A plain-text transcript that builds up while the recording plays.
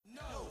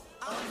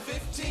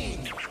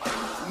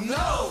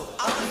No,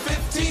 I'm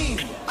 15.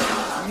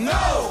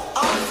 No,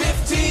 I'm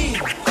 15.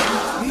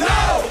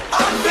 No,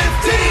 I'm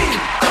 15.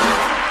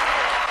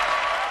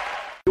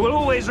 You will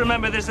always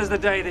remember this as the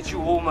day that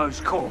you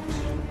almost caught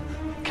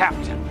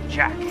Captain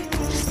Jack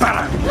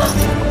Sparrow.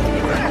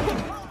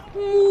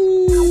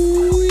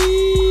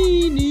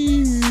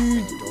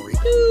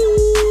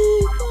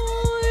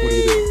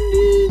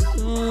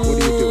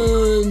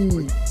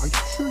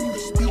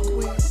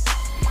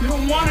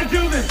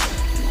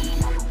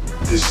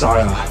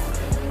 Desire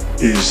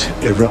is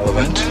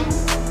irrelevant.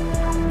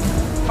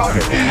 I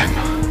am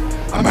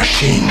a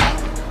machine.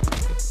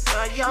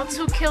 Y'all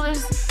two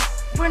killers,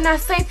 we're not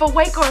safe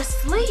awake or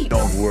asleep.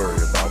 Don't worry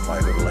about my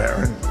little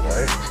errand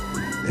boy.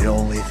 The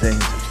only thing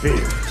to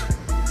fear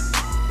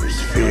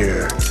is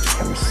fear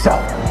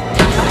himself.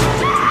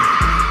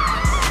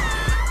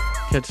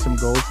 Catch some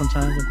gold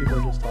sometimes when people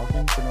are just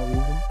talking for no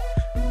reason.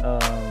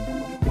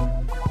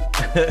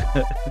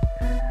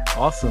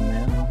 Awesome,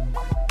 man.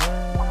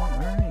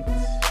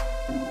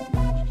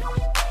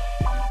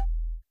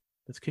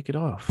 Let's kick it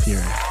off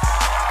here.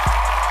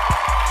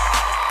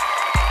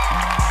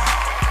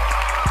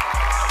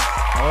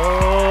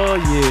 Oh,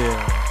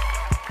 yeah.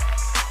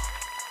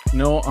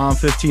 No, I'm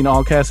 15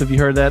 all cast. If you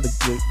heard that,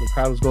 the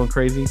crowd was going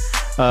crazy.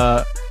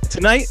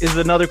 Tonight is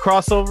another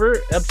crossover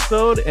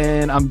episode,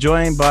 and I'm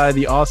joined by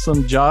the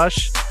awesome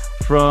Josh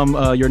from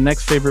Your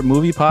Next Favorite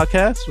Movie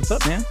podcast. What's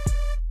up, man?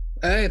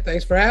 Hey,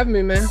 thanks for having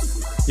me, man.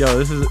 Yo,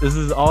 this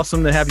is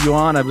awesome to have you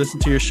on. I've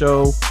listened to your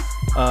show.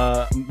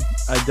 I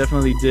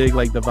definitely dig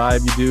like the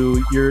vibe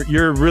you do.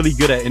 You're really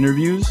good at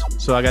interviews,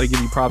 so I got to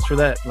give you props for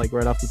that. Like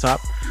right off the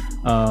top,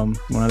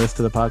 when I listen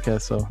to the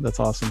podcast, so that's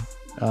awesome.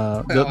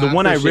 The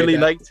one I really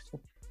liked.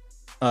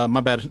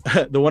 My bad.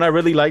 The one I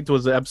really liked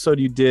was the episode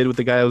you did with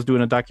the guy who was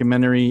doing a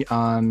documentary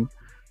on.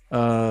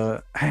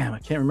 I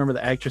can't remember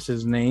the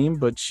actress's name,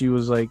 but she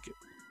was like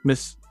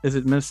Miss. Is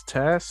it Miss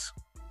Task?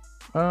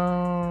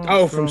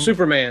 From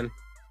Superman.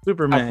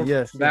 Superman,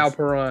 yes. Val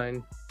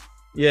Perrine.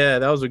 Yeah,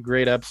 that was a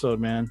great episode,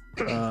 man.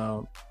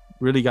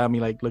 Really got me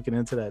like looking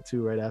into that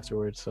too right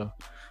afterwards. So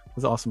it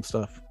was awesome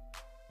stuff.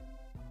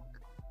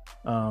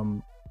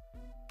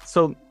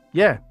 So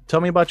yeah, tell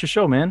me about your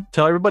show, man.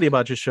 Tell everybody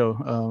about your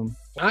show.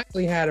 I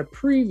actually had a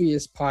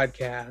previous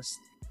podcast,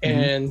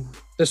 and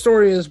the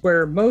story is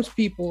where most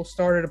people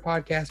started a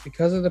podcast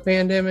because of the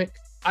pandemic.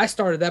 I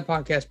started that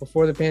podcast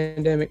before the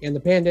pandemic, and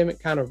the pandemic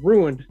kind of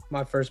ruined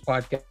my first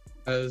podcast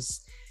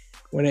because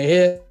when it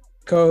hit,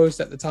 co-host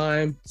at the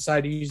time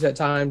decided to use that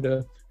time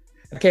to,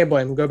 I can't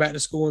blame him, go back to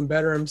school and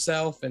better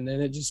himself, and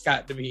then it just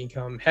got to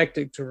become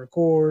hectic to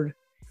record.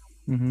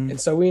 And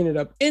so we ended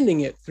up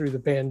ending it through the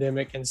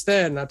pandemic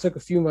instead, and I took a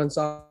few months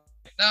off.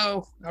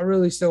 No, I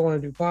really still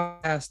want to do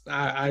podcasts.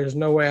 There's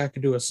no way I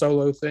could do a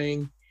solo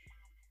thing,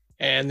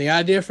 and the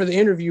idea for the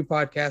interview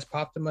podcast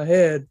popped in my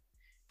head,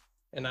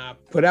 and I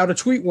put out a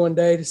tweet one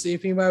day to see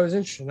if anybody was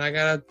interested, and I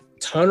got a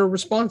ton of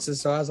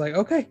responses, so I was like,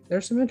 okay,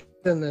 there's some interest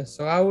in this,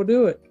 so I will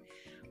do it.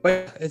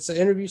 But it's an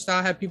interview style.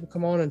 I have people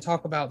come on and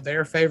talk about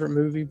their favorite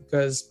movie,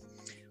 because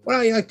what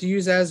I like to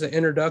use as an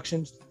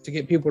introduction to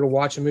get people to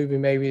watch a movie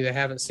maybe they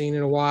haven't seen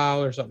in a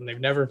while or something they've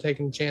never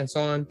taken a chance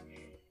on.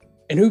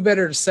 And who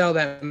better to sell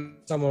that than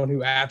someone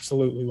who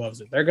absolutely loves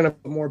it? They're going to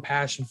put more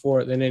passion for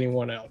it than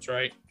anyone else,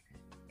 right?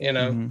 You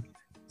know?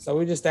 So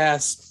we just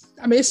ask,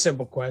 it's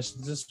simple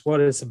questions. It's what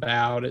it's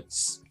about.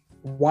 It's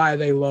why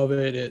they love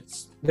it.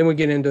 Then we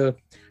get into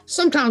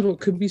sometimes what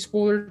could be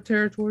spoiler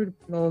territory,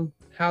 depending on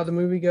how the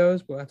movie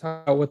goes, but I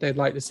talk about what they'd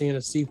like to see in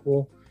a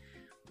sequel.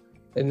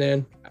 And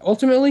then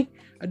ultimately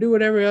I do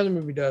what every other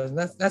movie does, and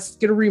that's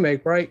get a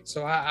remake, right?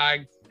 So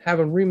I have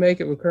them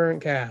remake it with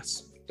current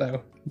cast.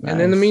 So nice.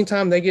 And in the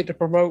meantime, they get to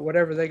promote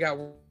whatever they got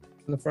in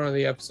the front of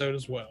the episode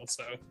as well.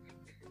 So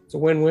it's a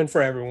win-win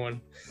for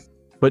everyone.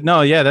 But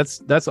no, yeah,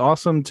 that's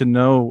awesome to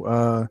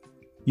know.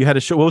 You had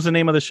a show. What was the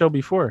name of the show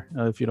before,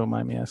 if you don't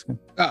mind me asking?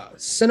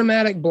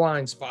 Cinematic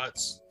Blind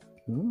Spots.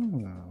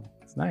 Ooh,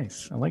 that's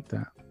nice. I like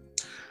that.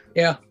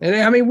 Yeah,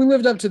 and we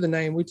lived up to the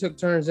name. We took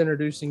turns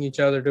introducing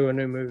each other to a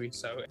new movie.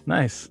 So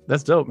nice.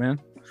 That's dope, man.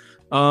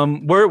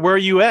 Where are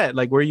you at?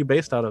 Like, where are you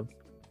based out of?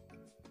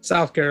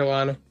 South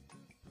Carolina.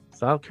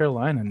 South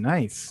Carolina,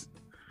 nice.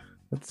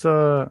 That's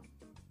I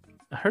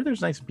heard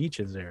there's nice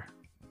beaches there.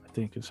 I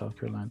think in South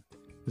Carolina.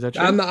 Is that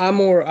true? I'm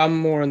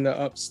more in the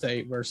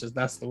upstate versus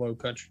that's the low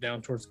country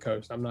down towards the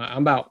coast. I'm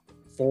about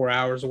 4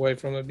 hours away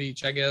from a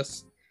beach, I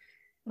guess.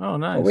 Oh,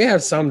 nice. But we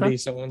have some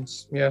decent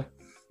ones. Yeah.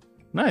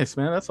 Nice,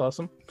 man. That's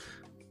awesome.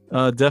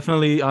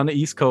 Definitely on the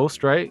East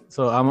Coast, right?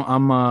 So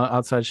I'm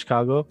outside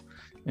Chicago,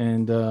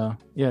 and so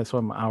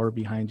I'm an hour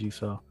behind you.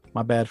 So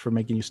my bad for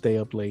making you stay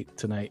up late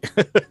tonight.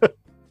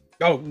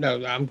 Oh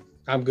no,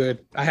 I'm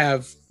good. I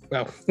have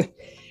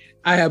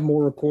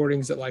more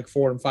recordings at like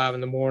 4 and 5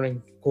 in the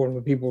morning, recording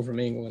with people from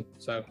England.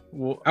 So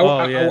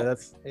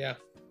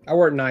I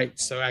work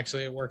nights, so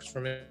actually it works for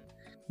me.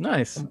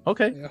 Nice.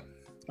 Okay. Yeah.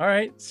 All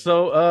right.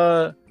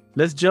 So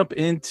let's jump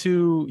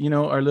into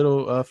our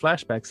little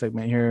flashback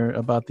segment here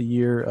about the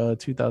year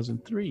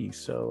 2003.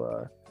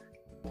 So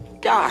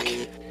Doc,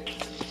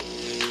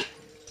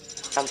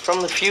 I'm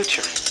from the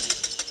future.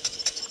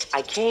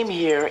 I came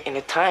here in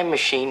a time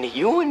machine that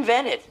you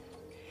invented.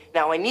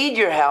 Now I need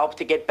your help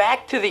to get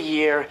back to the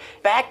year,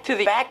 back to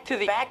the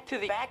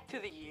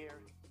year.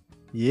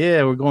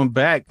 Yeah, we're going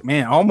back,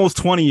 man, almost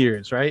 20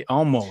 years, right?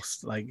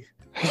 Almost, like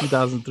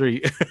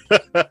 2003.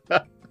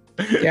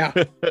 Yeah.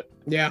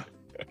 Yeah.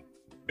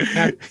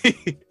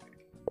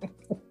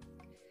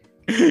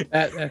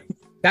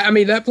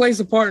 That plays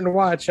a part in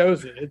why I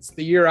chose it. It's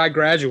the year I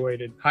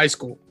graduated high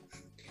school.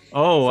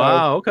 Oh,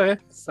 wow. Okay.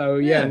 So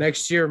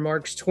next year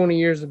marks 20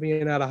 years of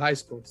being out of high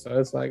school. So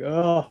it's like,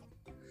 oh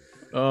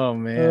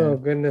man. Oh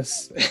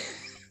goodness.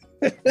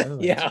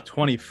 Yeah.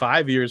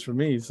 25 years for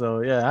me.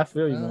 So yeah, I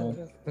feel you,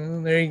 man.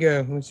 Well, there you go.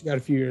 At least you got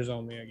a few years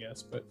on me, I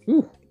guess. But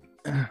whew.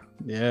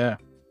 Yeah.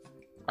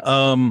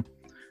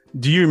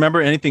 Do you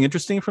remember anything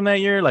interesting from that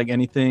year? Like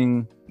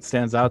anything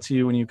stands out to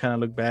you when you kind of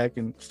look back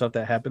and stuff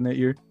that happened that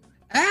year?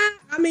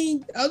 I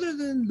mean, other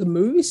than the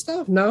movie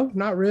stuff, no,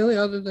 not really.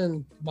 Other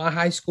than my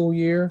high school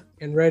year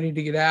and ready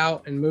to get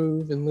out and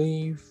move and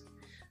leave,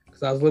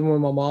 because I was living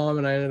with my mom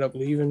and I ended up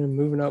leaving and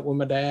moving up with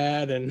my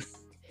dad. And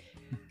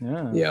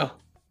yeah.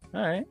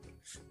 All right.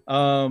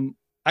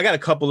 I got a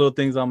couple little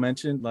things I'll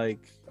mention, like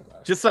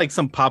just like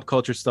some pop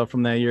culture stuff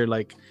from that year.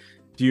 Like,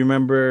 do you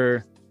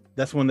remember?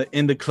 That's when the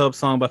 "In the Club"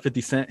 song by 50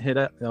 Cent hit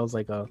up. That was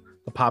like a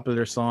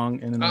popular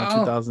song in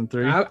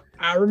 2003.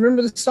 I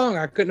remember the song.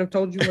 I couldn't have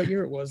told you what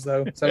year it was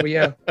though. So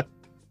yeah.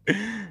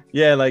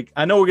 Yeah, like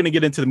I know we're gonna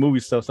get into the movie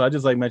stuff, so I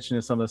just like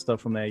mentioning some of the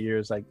stuff from that year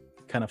is like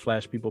kind of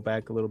flash people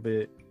back a little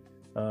bit.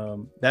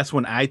 That's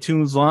when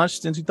iTunes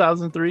launched in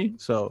 2003,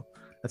 so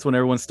that's when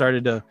everyone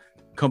started to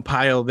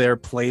compile their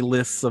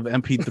playlists of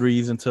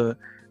MP3s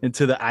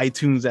into the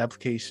iTunes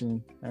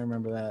application. I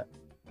remember that.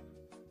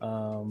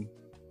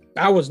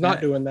 I was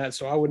not doing that,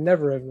 so I would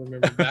never have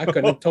remembered that. I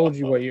couldn't have told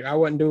you what year. I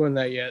wasn't doing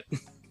that yet.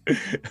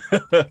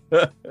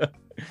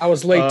 I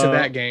was late to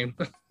that game.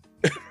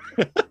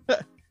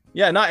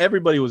 Yeah, not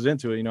everybody was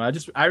into it. You know,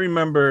 I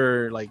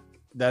remember like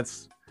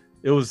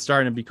it was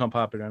starting to become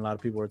popular and a lot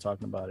of people were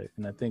talking about it.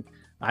 And I think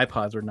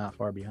iPods were not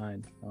far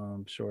behind,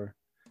 sure.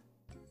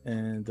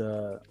 And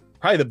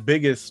probably the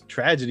biggest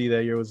tragedy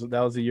that year was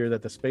the year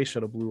that the space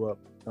shuttle blew up.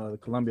 The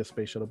Columbia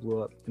space shuttle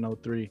blew up in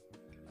 2003.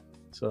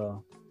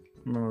 So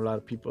I remember a lot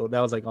of people, that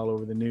was like all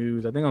over the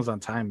news. I think it was on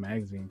Time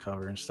magazine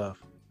cover and stuff.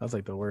 That was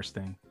like the worst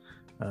thing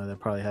that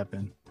probably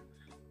happened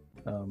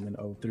in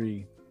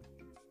 2003.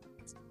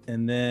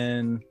 And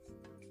then,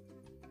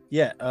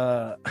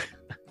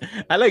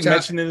 I like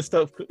mentioning this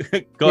stuff.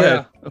 Go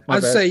ahead.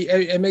 I'd say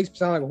it makes me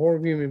sound like a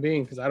horrible human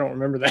being because I don't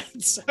remember that.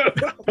 So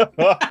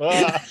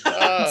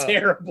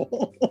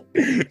terrible.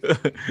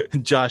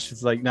 Josh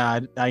is like, nah,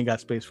 I ain't got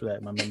space for that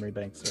in my memory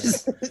bank.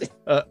 So.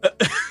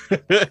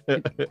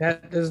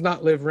 That does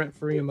not live rent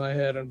free in my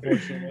head,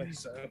 unfortunately.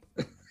 So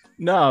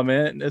no,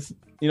 man, it's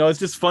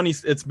just funny.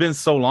 It's been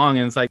so long,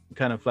 and it's like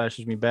kind of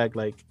flashes me back.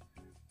 Like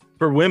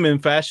for women,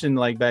 fashion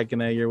like back in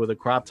that year, where the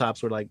crop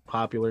tops were like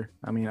popular.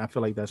 I mean, I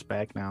feel like that's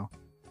back now.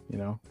 You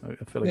know, I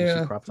feel like you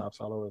see crop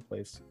tops all over the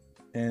place.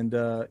 And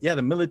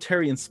the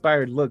military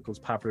inspired look was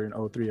popular in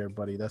 2003,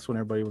 everybody. That's when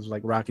everybody was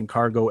like rocking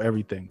cargo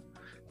everything.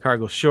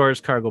 Cargo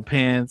shorts, cargo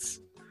pants,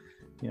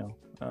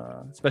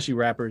 especially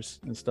rappers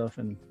and stuff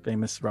and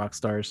famous rock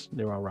stars.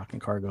 They were all rocking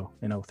cargo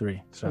in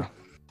 2003. So,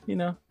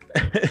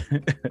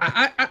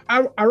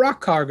 I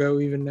rock cargo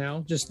even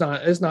now. It's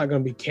not going to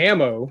be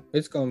camo.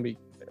 It's going to be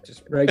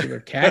just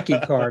regular khaki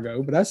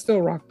cargo, but I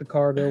still rock the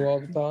cargo all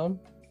the time.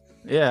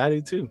 Yeah, I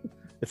do too.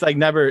 It's like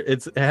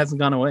it hasn't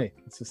gone away.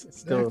 It's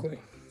still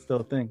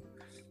a thing.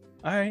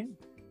 All right,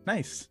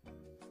 nice.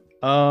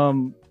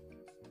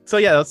 So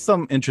yeah, that's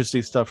some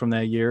interesting stuff from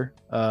that year.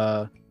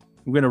 We're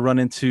gonna run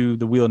into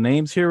the wheel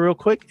names here real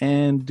quick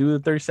and do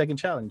the 30-second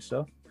challenge.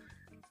 So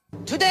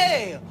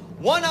today,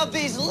 one of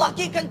these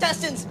lucky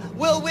contestants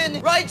will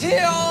win right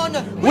here on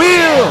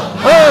Wheel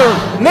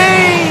of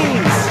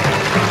Names.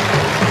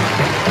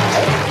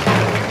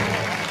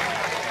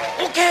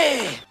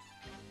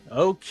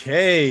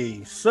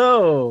 Okay,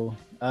 so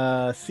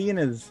seeing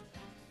as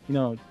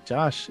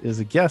Josh is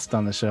a guest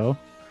on the show,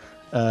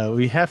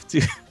 we have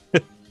to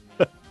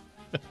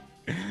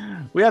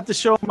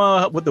show him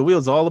what the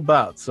wheel's all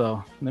about.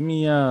 So let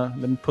me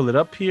pull it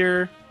up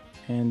here,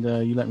 and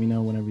you let me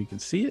know whenever you can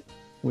see it.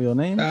 Wheel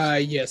names.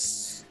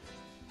 Yes.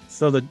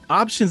 So the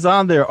options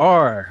on there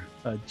are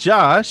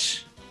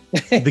Josh,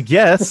 the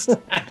guest,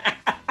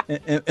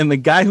 and the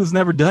guy who's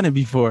never done it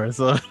before.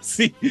 So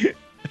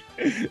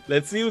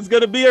let's see who's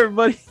gonna be,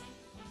 everybody.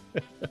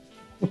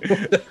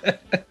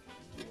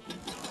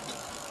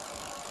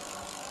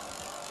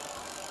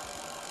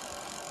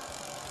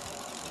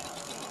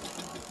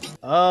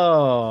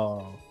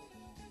 Oh,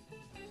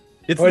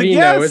 it's what the do you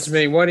guest. know? It's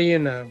me. What do you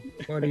know?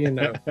 What do you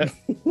know?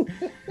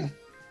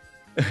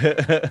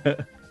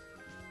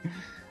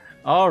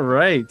 All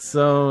right,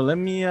 so let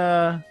me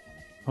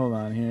hold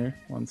on here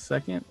 1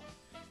 second.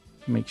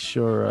 Make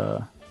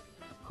sure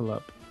pull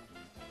up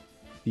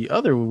the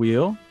other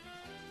wheel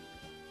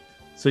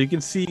so you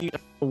can see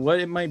what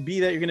it might be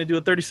that you're going to do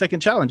a 30-second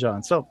challenge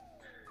on. So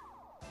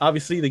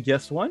obviously the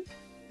guest one,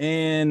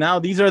 And now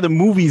these are the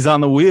movies on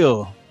the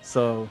wheel.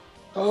 So,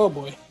 oh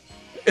boy,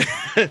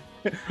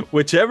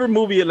 whichever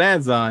movie it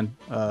lands on,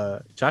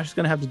 Josh is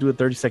gonna have to do a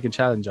 30-second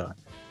challenge on.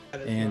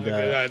 And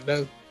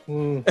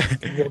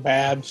you're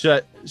bad.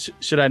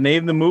 Should I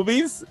name the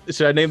movies?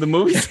 Should I name the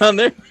movies on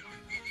there?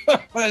 All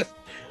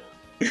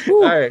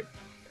right,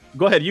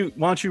 go ahead.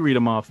 Why don't you read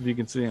them off if you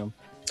can see them?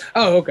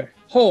 Oh, okay.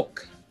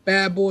 Hulk,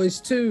 Bad Boys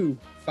 2,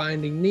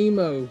 Finding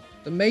Nemo,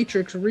 The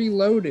Matrix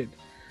Reloaded,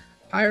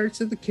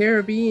 Pirates of the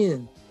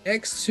Caribbean,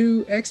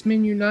 X2,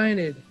 X-Men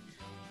United,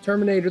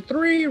 Terminator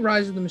 3,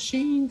 Rise of the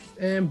Machines,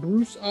 and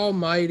Bruce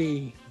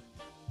Almighty.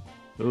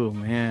 Oh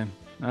man,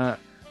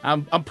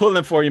 I'm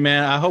pulling for you,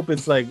 man. I hope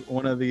it's like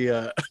one of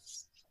the.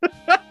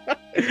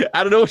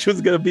 I don't know which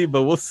one's gonna be,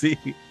 but we'll see.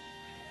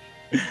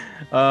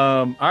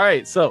 All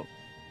right, so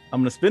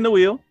I'm gonna spin the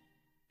wheel,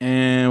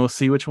 and we'll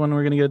see which one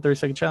we're gonna get a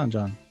 30-second challenge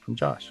on from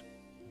Josh.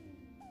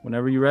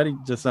 Whenever you're ready,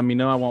 just let me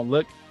know. I won't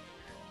look,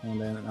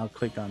 and then I'll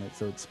click on it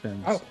so it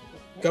spins. Oh,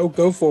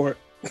 go for it.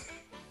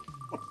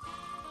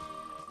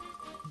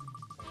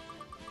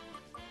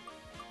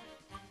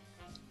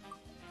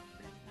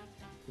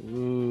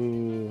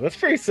 Ooh, that's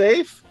pretty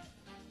safe.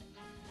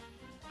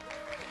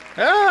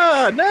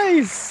 Ah,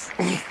 nice.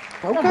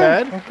 Not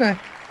bad. Okay.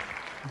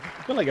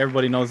 I feel like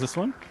everybody knows this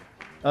one.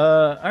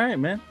 All right,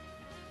 man.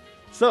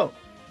 So,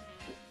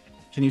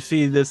 can you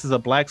see this is a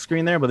black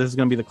screen there, but this is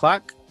going to be the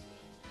clock?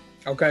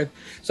 Okay.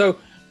 So,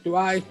 do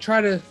I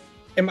try to...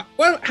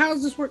 how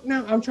does this work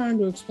now? I'm trying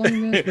to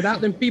explain this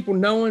without them people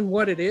knowing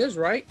what it is,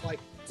 right? Like,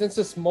 since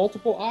it's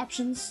multiple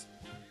options?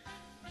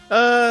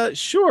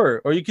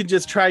 Sure. Or you can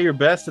just try your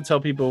best to tell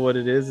people what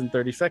it is in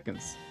 30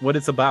 seconds. What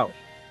it's about.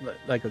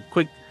 Like a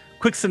quick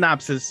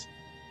synopsis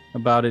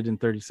about it in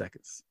 30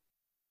 seconds.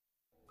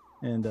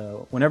 And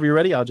whenever you're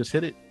ready, I'll just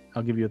hit it.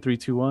 I'll give you a 3,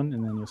 2, 1,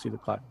 and then you'll see the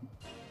clock.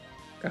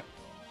 Okay.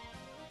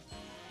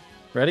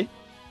 Ready?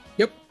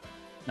 Yep.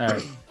 All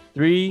right.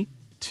 3,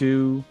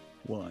 2,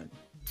 1.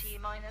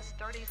 T-minus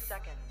 30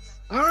 seconds.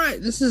 All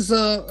right. This is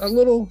a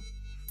little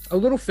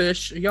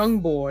fish, a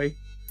young boy.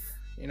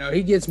 You know,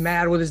 he gets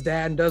mad with his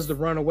dad and does the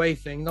runaway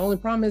thing. The only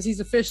problem is he's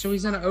a fish, so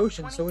he's in an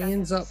ocean. So he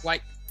ends up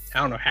like, I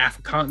don't know, half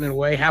a continent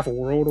away, half a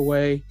world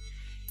away.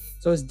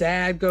 So his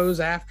dad goes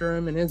after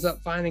him and ends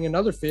up finding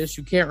another fish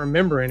who can't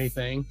remember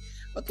anything.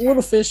 But the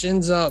little fish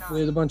ends up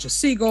with a bunch of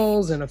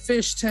seagulls and a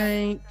fish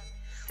tank.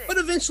 But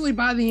eventually,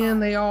 by the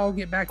end, they all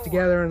get back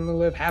together and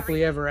live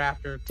happily ever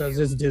after because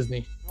it's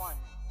Disney. 1,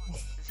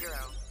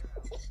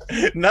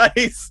 0.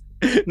 Nice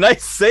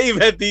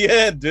save at the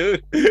end,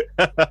 dude.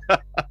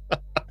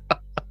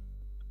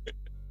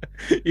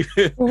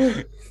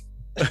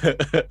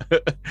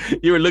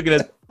 You were looking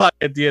at the clock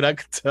at the end, I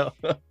could tell.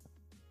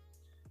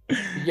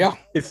 Yeah,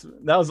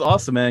 that was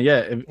awesome, man. Yeah,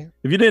 if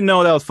you didn't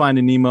know, that was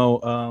Finding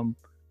Nemo,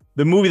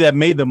 the movie that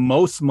made the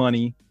most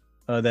money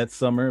that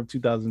summer of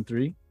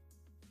 2003.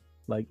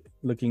 Like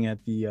looking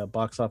at the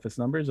box office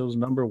numbers, it was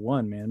number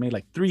one, man. It made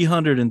like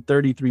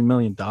 $333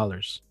 million.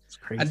 It's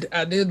crazy.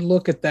 I did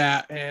look at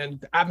that,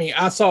 and I mean,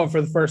 I saw it for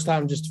the first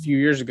time just a few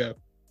years ago.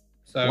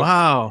 So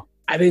wow,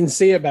 I didn't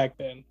see it back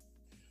then.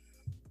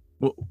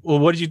 Well,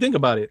 what did you think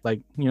about it?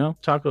 Like, you know,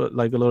 talk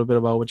like a little bit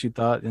about what you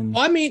thought. And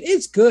well, I mean,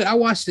 it's good. I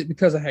watched it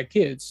because I had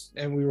kids,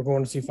 and we were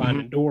going to see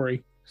Finding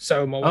Dory.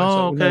 So my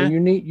wife said, "No,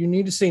 you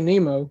need to see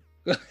Nemo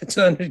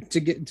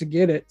to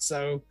get it."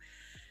 So,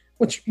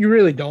 which you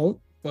really don't,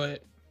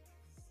 but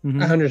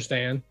I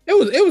understand. It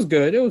was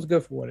good. It was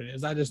good for what it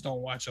is. I just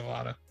don't watch a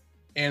lot of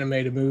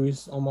animated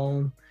movies on my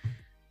own.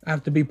 I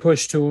have to be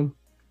pushed to them.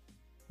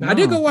 Now, I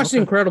did go watch The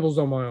Incredibles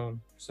on my own,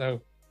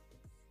 so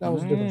that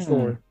was a different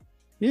story.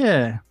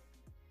 Yeah.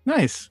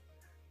 Nice.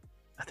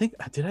 I think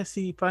did I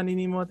see Finding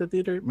Nemo at the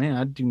theater? Man,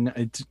 I do not.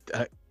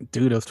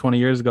 Dude, it was 20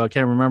 years ago. I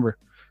can't remember.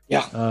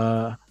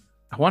 Yeah.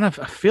 I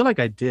feel like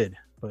I did,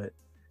 but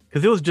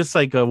because it was just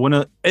like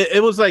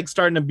it was like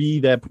starting to be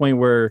that point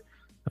where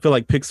I feel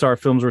like Pixar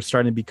films were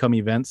starting to become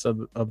events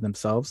of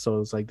themselves. So it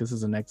was like this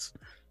is the next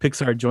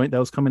Pixar joint that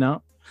was coming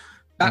out.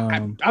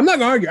 I'm not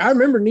gonna argue. I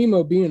remember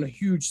Nemo being a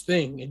huge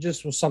thing. It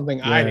just was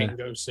something I didn't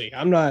go see.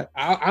 I'm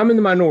in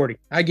the minority.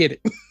 I get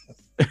it.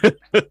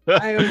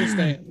 I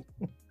understand.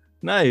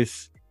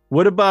 Nice.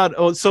 What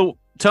about so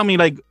tell me,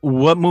 like,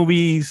 what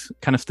movies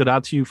kind of stood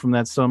out to you from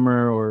that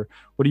summer, or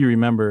what do you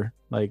remember?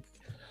 Like,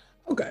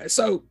 okay,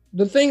 so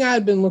the thing I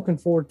had been looking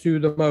forward to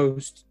the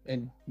most,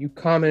 and you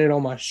commented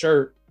on my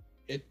shirt,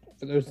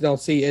 for those who don't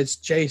see, it's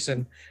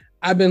Jason.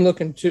 I've been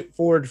looking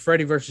forward to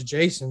Freddy versus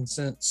Jason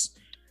since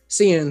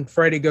seeing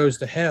Freddy Goes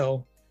to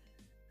Hell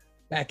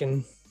back in,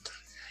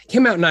 it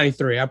came out in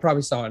 93. I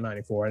probably saw it in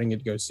 94. I didn't get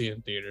to go see it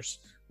in theaters.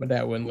 My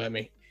dad wouldn't let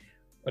me.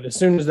 But as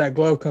soon as that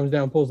glove comes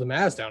down, pulls the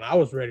mask down, I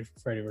was ready for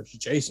Freddy versus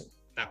Jason.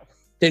 Now,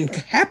 didn't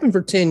happen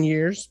for 10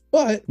 years,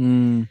 but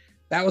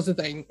that was the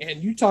thing.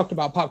 And you talked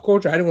about pop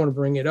culture. I didn't want to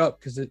bring it up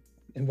because it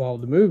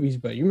involved the movies,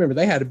 but you remember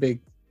they had a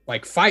big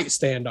like fight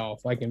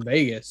standoff, like in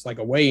Vegas, like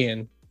a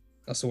weigh-in.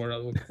 That's the word I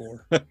was looking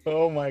for.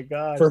 Oh my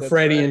God. For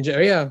Freddie and Joe.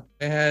 Yeah.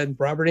 They had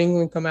Robert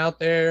Englund come out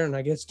there and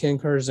I guess Ken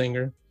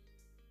Kersinger.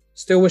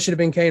 Still wish it had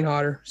been Kane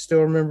Hodder.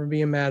 Still remember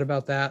being mad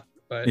about that.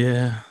 But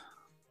Yeah.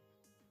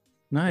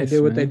 Nice. they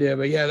did what man. they did.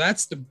 But yeah,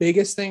 that's the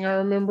biggest thing I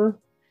remember.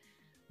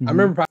 Mhm. I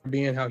remember probably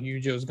being how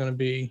huge it was going to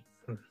be.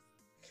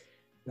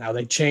 Now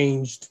they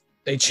changed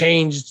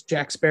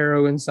Jack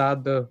Sparrow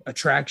inside the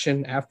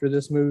attraction after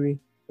this movie.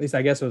 At least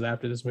I guess it was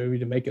after this movie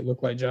to make it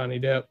look like Johnny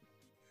Depp.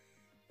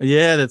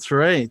 Yeah, that's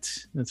right.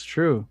 That's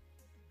true.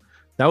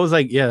 That was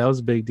like, yeah, that was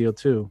a big deal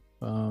too.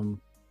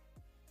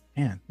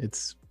 Man,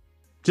 it's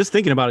just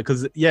thinking about it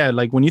because yeah,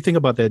 like when you think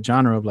about that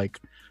genre of like,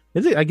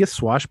 is it I guess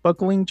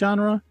swashbuckling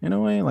genre in a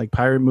way, like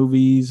pirate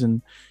movies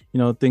and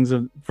things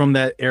from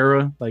that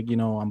era, like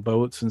on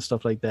boats and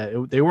stuff like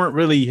that. They weren't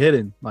really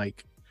hidden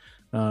like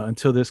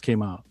until this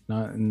came out.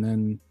 And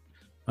then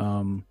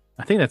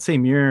I think that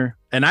same year,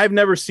 and I've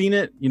never seen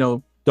it.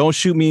 Don't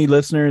shoot me,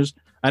 listeners.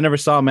 I never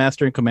saw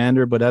Master and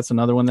Commander, but that's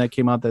another one that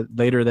came out that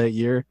later that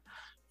year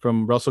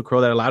from Russell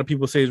Crowe that a lot of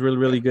people say is really,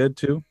 really good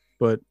too.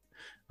 But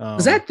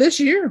was that this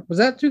year? Was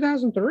that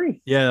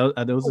 2003? Yeah,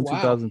 that was in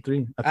wow.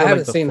 2003. I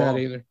haven't seen that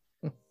either.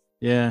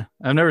 Yeah,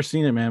 I've never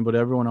seen it, man, but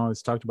everyone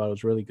always talked about it. It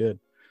was really good.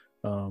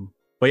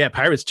 But yeah,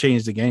 Pirates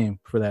changed the game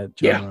for that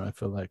genre, I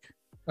feel like.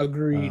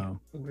 Agreed.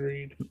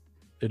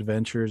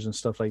 Adventures and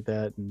stuff like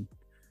that, and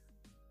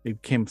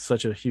it became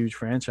such a huge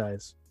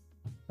franchise.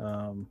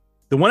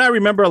 The one I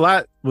remember a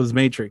lot was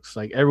Matrix.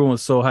 Like everyone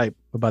was so hyped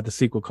about the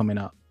sequel coming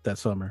out that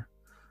summer.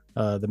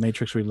 The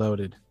Matrix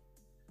Reloaded.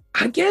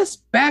 I guess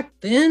back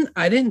then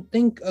I didn't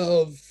think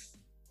of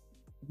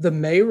the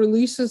May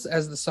releases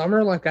as the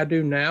summer like I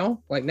do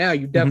now. Like now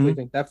you definitely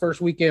think that first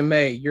weekend in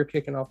May, you're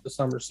kicking off the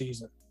summer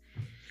season.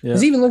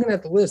 Because even looking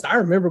at the list, I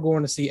remember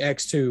going to see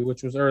X2,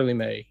 which was early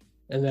May.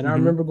 And then I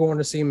remember going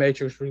to see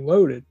Matrix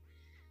Reloaded.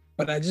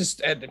 But I just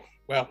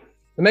the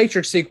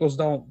Matrix sequels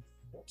don't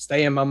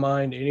stay in my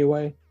mind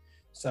anyway.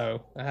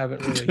 So I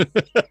haven't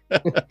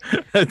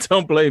really.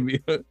 Don't blame me.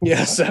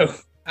 Yeah, so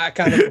I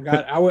kind of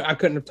forgot. I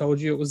couldn't have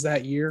told you it was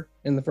that year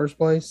in the first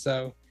place.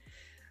 So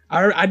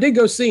I did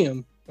go see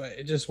him, but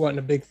it just wasn't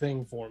a big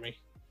thing for me.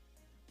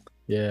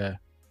 Yeah.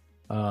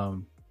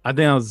 I think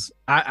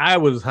I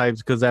was hyped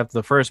because after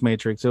the first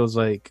Matrix, it was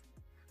like,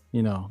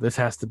 this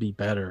has to be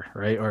better,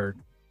 right? Or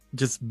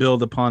just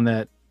build upon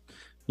that,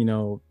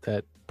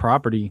 that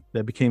property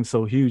that became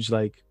so huge.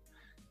 Like,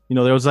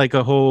 there was like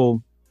a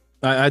whole.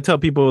 I tell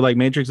people like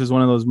Matrix is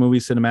one of those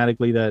movies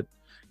cinematically that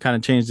kind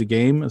of changed the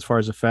game as far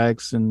as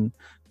effects and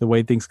the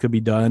way things could be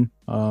done.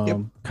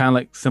 Kind of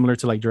like similar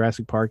to like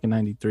Jurassic Park in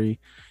 '93.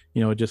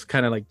 It just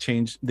kind of like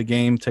changed the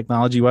game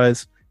technology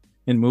wise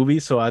in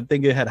movies. So I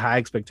think it had high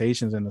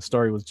expectations and the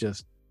story was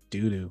just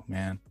doo-doo,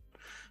 man.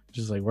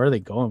 Just like, where are they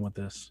going with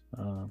this?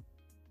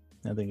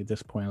 I think it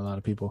disappointed a lot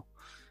of people,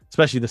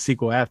 especially the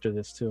sequel after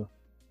this too.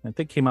 I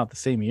think it came out the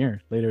same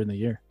year, later in the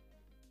year.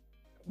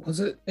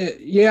 Was it?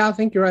 Yeah, I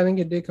think you're right. I think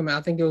it did come out.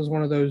 I think it was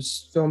one of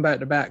those film back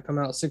to back, come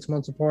out 6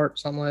 months apart,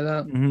 something like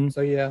that.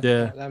 So yeah,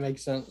 that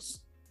makes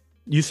sense.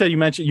 You said you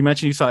mentioned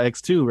you saw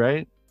X2,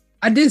 right?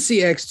 I did see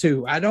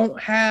X2.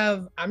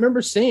 I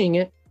remember seeing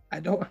it.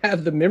 I don't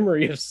have the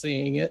memory of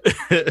seeing it.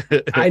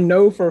 I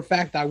know for a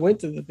fact I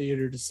went to the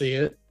theater to see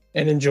it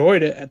and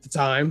enjoyed it at the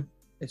time.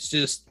 It's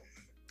just,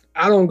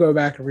 I don't go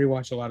back and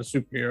rewatch a lot of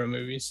superhero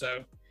movies.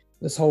 So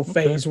this whole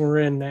phase we're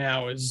in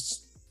now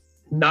is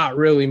not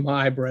really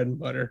my bread and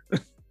butter.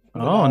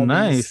 Oh,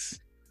 nice.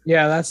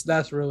 Yeah,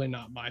 that's really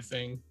not my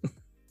thing.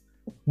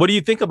 What do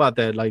you think about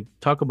that? Like,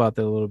 talk about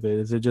that a little bit.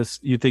 Is it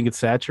just you think it's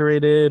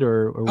saturated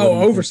or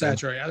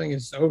oversaturated? I think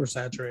it's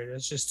oversaturated.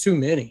 It's just too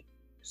many.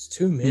 It's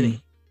too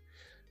many.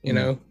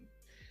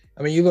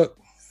 I mean, you look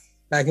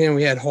back then,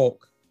 we had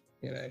Hulk.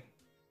 You're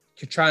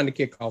trying to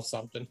kick off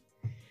something.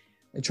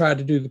 They tried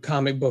to do the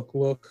comic book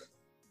look.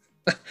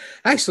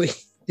 Actually,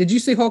 did you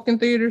see Hulk in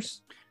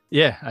theaters?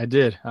 Yeah, I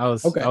did. I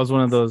was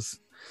one of those.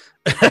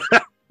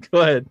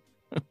 Go ahead.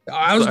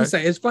 I was going to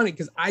say, it's funny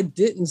because I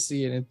didn't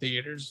see it in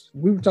theaters.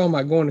 We were talking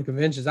about going to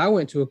conventions. I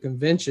went to a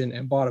convention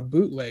and bought a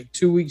bootleg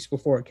 2 weeks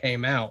before it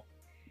came out.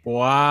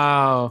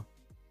 Wow.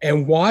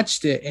 And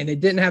watched it, and it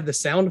didn't have the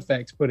sound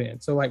effects put in.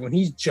 So like when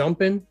he's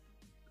jumping,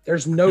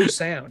 there's no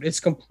sound. It's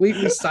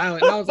completely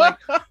silent. And I was like,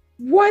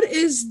 what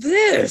is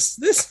this?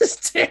 This is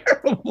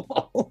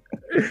terrible.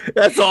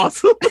 That's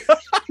awesome.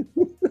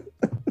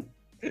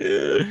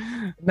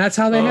 And that's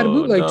how they had a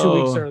bootleg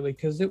 2 weeks early,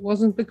 because it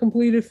wasn't the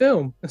completed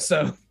film.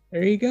 So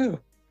there you go.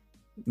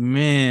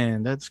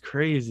 Man, that's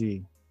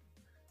crazy.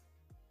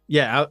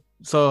 Yeah.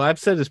 So I've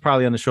said this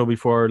probably on the show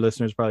before.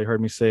 Listeners probably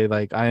heard me say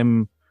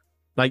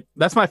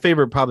that's my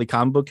favorite probably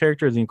comic book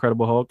character is the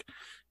Incredible Hulk.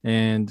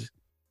 And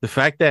the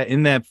fact that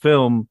in that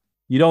film,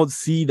 you don't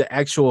see the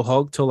actual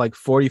Hulk till like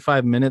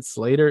 45 minutes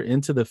later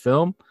into the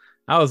film.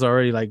 I was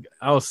already like,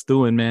 I was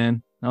stewing,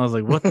 man. I was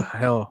like, what the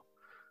hell?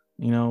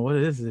 What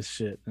is this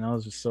shit? And I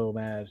was just so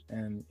mad.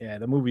 And yeah,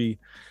 the movie,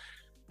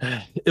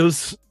 it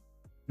was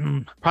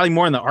probably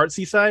more on the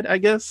artsy side, I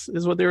guess,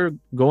 is what they were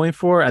going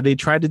for. They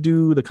tried to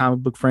do the comic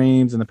book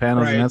frames and the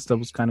panels and that stuff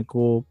was kind of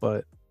cool,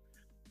 but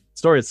the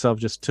story itself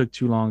just took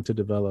too long to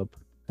develop.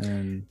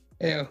 And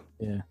yeah.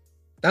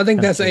 I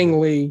think that's Ang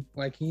Lee.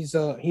 Like he's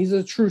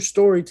a true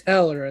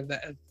storyteller.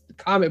 That the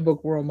comic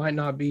book world might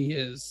not be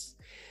his.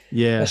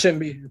 Yeah, that shouldn't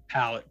be his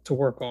palette to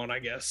work on, I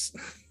guess.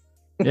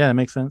 Yeah, that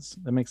makes sense.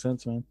 That makes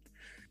sense, man.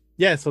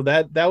 Yeah, so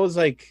that was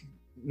like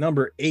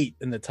number 8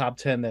 in the top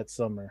 10 that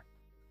summer.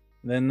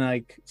 Then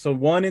like so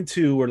 1 and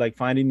 2 were like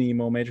Finding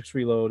Nemo, Matrix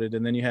Reloaded,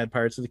 and then you had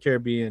Pirates of the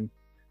Caribbean,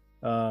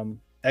 and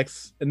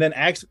then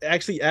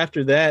actually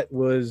after that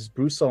was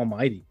Bruce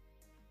Almighty.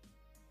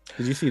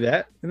 Did you see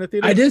that in the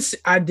theater?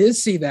 I did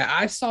see that.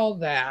 I saw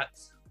that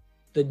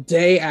the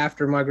day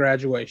after my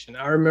graduation.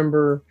 I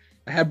remember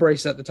I had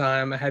braces at the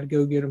time. I had to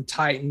go get them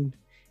tightened,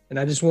 and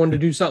I just wanted to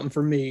do something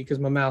for me because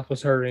my mouth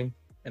was hurting.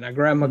 And I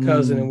grabbed my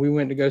cousin and we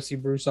went to go see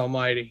Bruce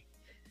Almighty.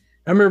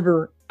 I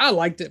remember I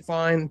liked it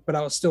fine, but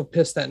I was still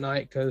pissed that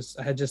night because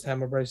I had just had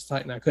my braces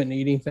tightened. I couldn't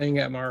eat anything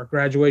at my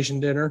graduation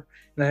dinner,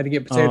 and I had to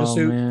get potato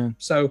soup. Man.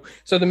 So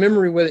the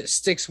memory with it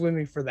sticks with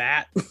me for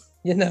that,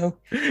 you know.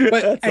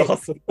 But that's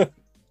awesome.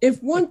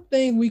 If one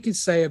thing we could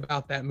say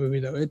about that movie,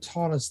 though, it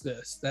taught us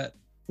this, that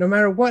no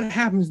matter what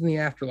happens in the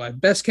afterlife,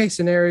 best case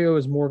scenario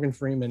is Morgan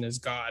Freeman is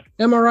God.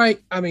 Am I right?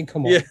 I mean,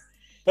 come on. Yeah.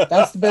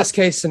 That's the best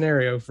case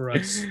scenario for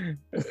us.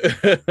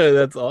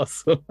 That's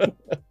awesome.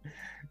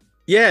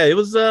 Yeah, it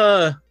was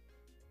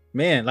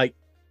man, like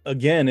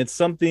again, it's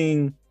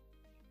something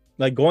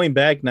like going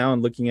back now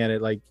and looking at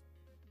it, like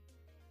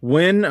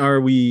when are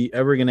we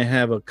ever gonna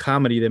have a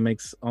comedy that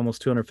makes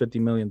almost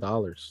 $250 million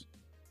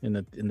in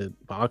the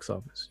box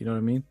office? You know what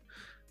I mean?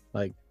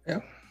 Like, yeah,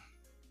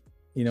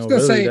 you know,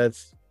 really,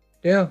 it's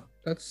rare.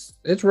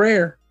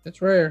 It's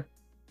rare.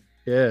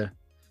 Yeah.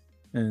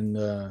 And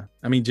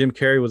I mean, Jim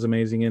Carrey was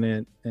amazing in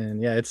it,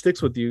 and yeah, it sticks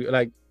with you.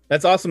 Like,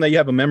 that's awesome that you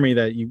have a memory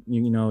that you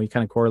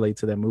kind of correlate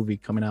to that movie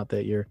coming out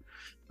that year.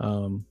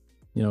 You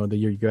know, the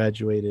year you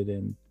graduated,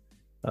 and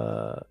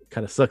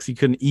kind of sucks you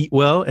couldn't eat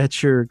well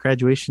at your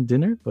graduation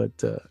dinner, but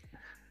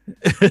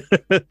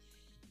but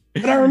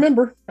I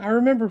remember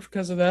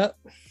because of that.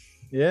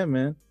 Yeah,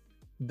 man.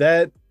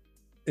 That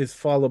is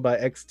followed by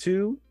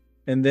X2,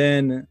 and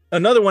then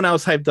another one I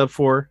was hyped up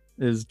for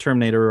is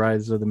Terminator: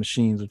 Rise of the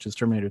Machines, which is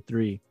Terminator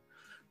 3.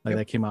 Like,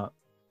 that came out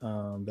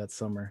that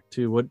summer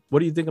too. What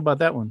do you think about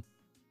that one?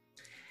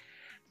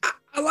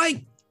 I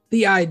like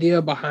the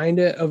idea behind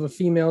it of a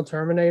female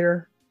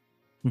Terminator.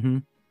 Mm-hmm.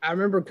 I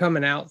remember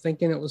coming out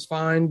thinking it was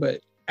fine,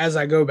 but as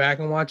I go back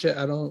and watch it,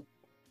 I don't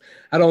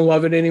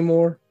love it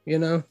anymore. You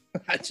know,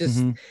 I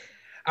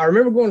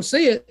remember going to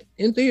see it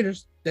in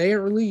theaters day it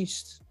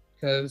released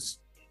because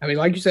I mean,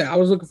 like you said, I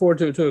was looking forward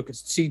to it too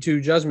because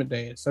C2 Judgment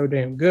Day is so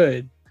damn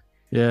good.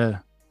 Yeah.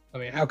 I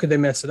mean, how could they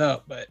mess it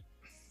up? But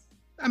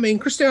I mean,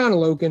 Christiana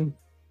Loken,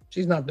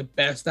 she's not the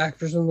best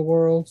actress in the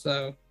world,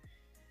 so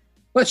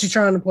but she's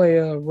trying to play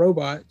a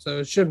robot, so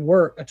it should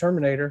work, a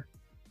Terminator.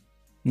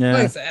 Yeah.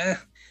 Like I said,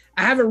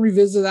 I haven't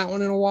revisited that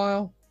one in a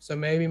while, so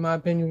maybe my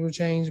opinion will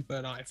change,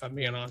 but if I'm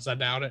being honest, I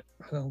doubt it.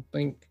 I don't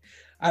think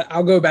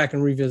I'll go back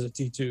and revisit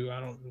T2. I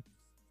don't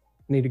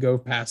need to go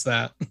past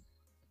that.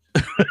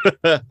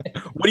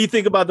 What do you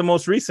think about the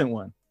most recent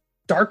one?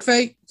 Dark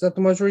Fate? Is that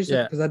the most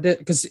recent? Yeah.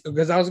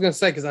 Because I was going to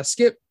say, because I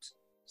skipped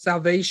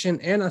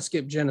Salvation and I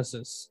skipped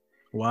Genesis.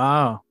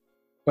 Wow.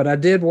 But I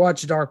did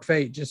watch Dark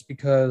Fate just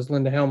because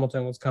Linda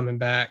Hamilton was coming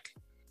back.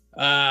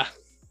 I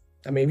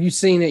mean, if you've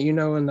seen it, you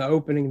know, in the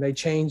opening, they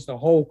changed the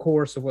whole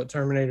course of what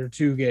Terminator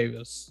 2 gave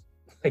us,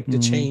 like to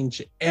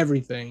change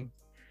everything.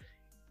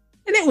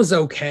 And it was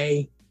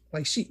okay.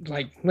 Like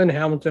Linda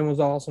Hamilton was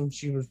awesome.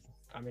 She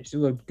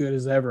looked good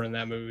as ever in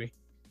that movie.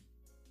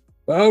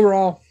 But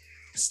overall,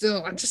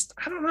 still,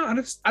 I don't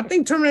know. I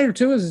think Terminator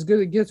 2 is as good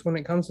as it gets when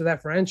it comes to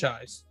that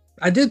franchise.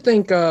 I did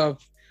think I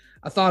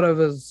thought of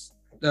as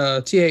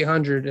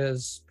T-800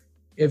 as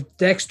if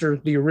Dexter,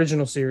 the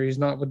original series,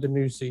 not with the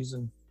new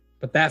season,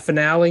 but that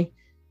finale,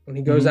 when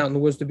he goes out in the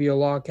woods to be a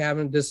log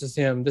cabin, this is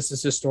him. This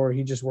is his story.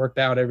 He just worked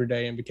out every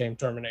day and became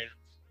Terminator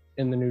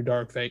in the new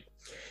Dark Fate.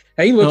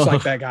 Hey, he looks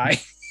like that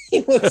guy.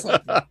 He looks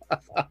like that.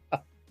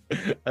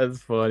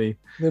 That's funny.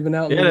 Living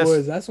out in the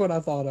woods. That's what I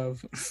thought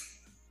of.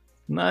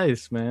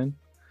 Nice, man.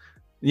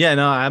 Yeah,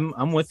 no,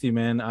 I'm with you,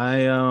 man.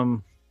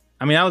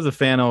 I mean, I was a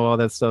fan of all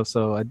that stuff,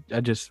 so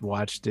I just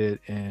watched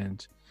it,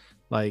 and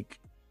like,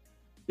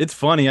 it's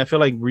funny. I feel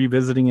like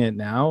revisiting it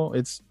now,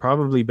 it's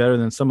probably better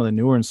than some of the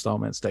newer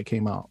installments that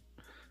came out.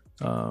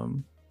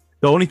 The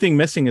only thing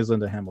missing is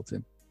Linda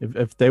Hamilton.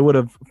 If they would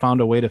have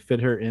found a way to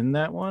fit her in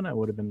that one,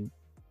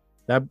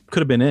 that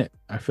could have been it.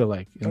 I feel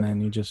like, and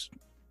then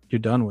you're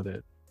done with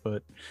it.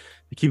 But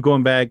you keep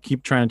going back,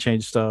 keep trying to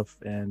change stuff,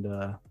 and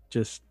I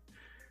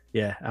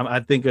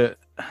think a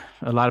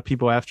lot of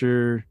people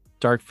after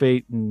Dark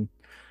Fate, and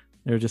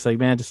they're just like,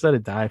 man, just let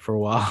it die for a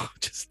while.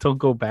 Just don't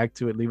go back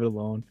to it. Leave it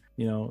alone.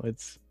 You know,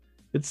 it's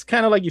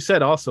kind of like you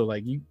said, also,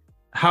 like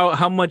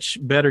how much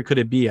better could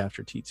it be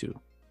after T2?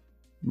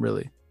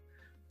 Really,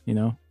 you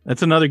know,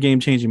 that's another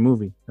game-changing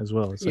movie as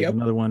well. It's like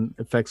another one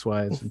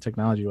effects-wise and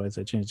technology-wise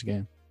that changed the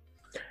game.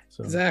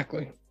 So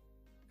exactly,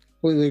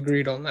 completely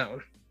agreed on that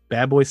one.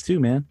 Bad Boys 2,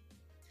 man.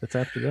 That's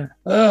after that.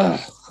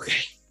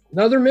 Okay.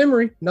 Another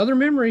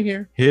memory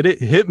here.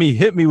 Hit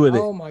me with it.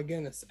 Oh my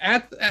goodness.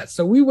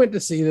 So we went to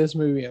see this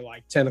movie at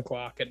like 10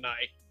 o'clock at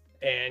night.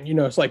 And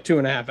it's like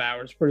 2.5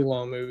 hours, pretty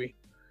long movie.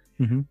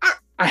 Mm-hmm.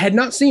 I had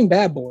not seen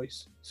Bad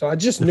Boys. So I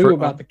just knew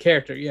about the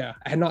character. Yeah.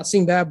 I had not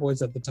seen Bad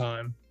Boys at the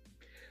time.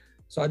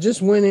 So I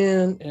just went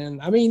in and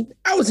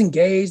I was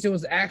engaged. It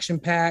was action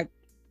packed.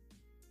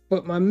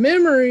 But my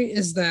memory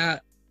is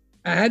that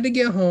I had to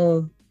get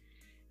home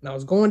and I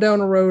was going down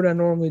the road I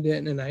normally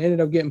didn't. And I ended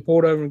up getting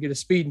pulled over and get a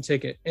speeding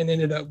ticket and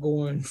ended up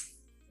going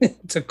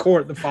to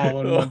court the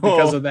following month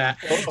because of that.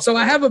 So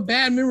I have a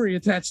bad memory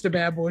attached to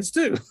Bad Boys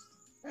too.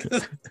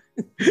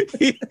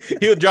 he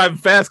was driving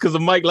fast because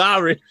of Mike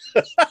Lowry.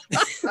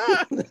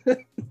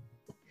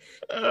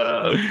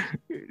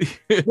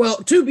 Well,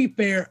 to be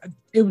fair,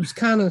 it was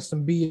kind of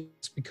some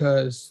BS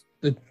because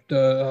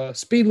the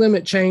speed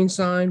limit chain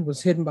sign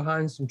was hidden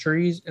behind some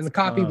trees, and the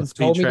cop even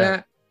told me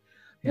that.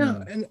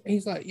 Yeah, and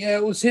he's like, "Yeah,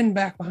 it was hidden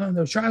back behind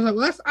those trees." I was like,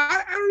 "Well,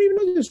 I don't even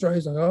know this story."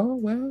 He's like, "Oh,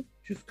 well,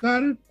 just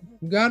got a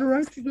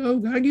right to go.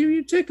 Got to give you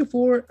a ticket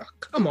for it." Oh,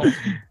 come on.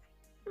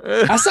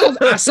 I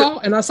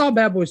saw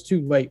Bad Boys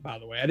 2 late, by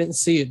the way. I didn't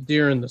see it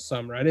during the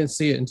summer. I didn't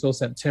see it until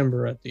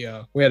September at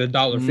the we had a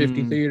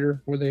 $1.50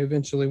 theater where they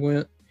eventually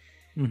went.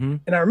 Mm-hmm.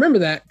 And I remember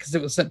that because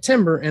it was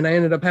September and I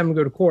ended up having to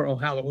go to court on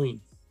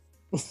Halloween.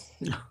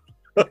 Yeah.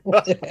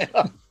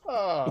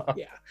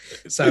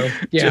 So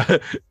yeah.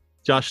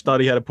 Josh thought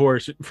he had a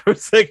Porsche for a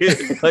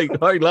second,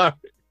 like Mike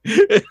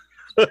Lowry.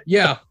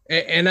 Yeah,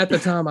 and at the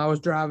time I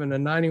was driving a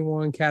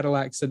 91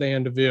 Cadillac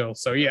sedan DeVille.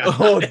 So yeah.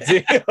 Oh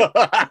damn.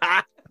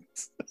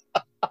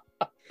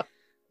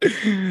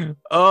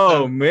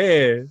 Oh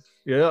man,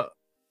 yeah.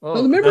 Oh,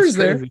 well, the memory's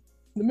there.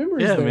 The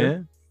memory's there,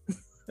 man.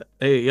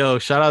 Hey, yo!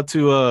 Shout out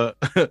to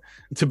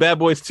to Bad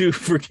Boys 2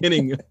 for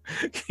getting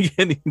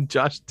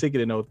Josh a ticket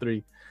in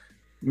 03.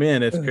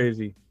 Man, that's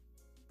crazy.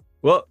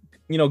 Well,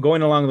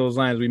 going along those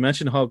lines, we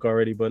mentioned Hulk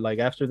already, but like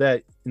after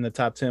that, in the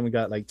top 10, we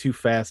got like Too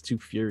Fast, Too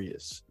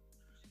Furious.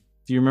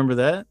 Do you remember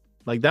that?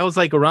 Like that was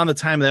like around the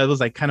time that was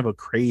like kind of a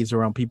craze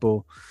around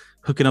people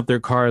hooking up their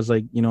cars,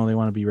 like they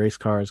want to be race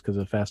cars because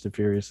of Fast and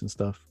Furious and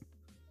stuff.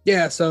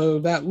 Yeah, so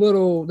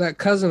that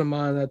cousin of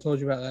mine that I told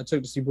you about that I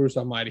took to see Bruce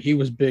Almighty, he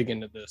was big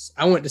into this.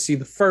 I went to see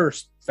the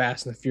first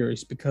Fast and the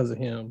Furious because of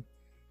him.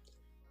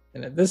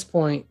 And at this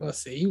point, let's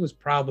see, he was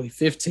probably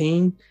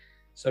 15.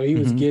 So he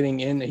was getting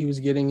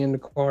into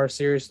cars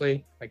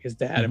seriously. Like his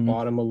dad had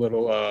bought him a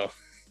little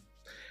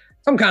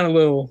some kind of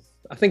little,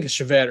 I think a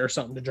Chevette or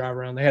something to drive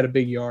around. They had a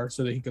big yard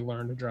so that he could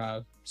learn to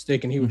drive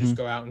stick, and he would just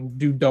go out and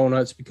do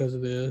donuts because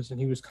of this. And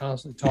he was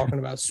constantly talking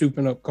about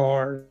souping up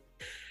cars.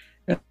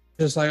 And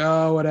just like,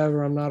 oh,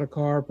 whatever, I'm not a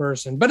car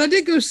person. But I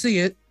did go see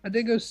it. I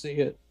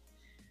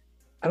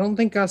don't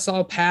think I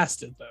saw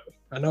past it, though.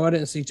 I know I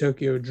didn't see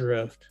Tokyo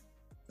Drift.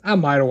 I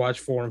might have watched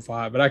 4 and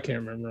 5, but I can't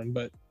remember them.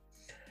 But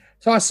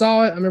so I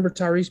saw it. I remember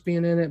Tyrese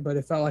being in it, but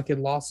it felt like it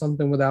lost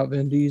something without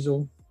Vin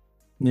Diesel.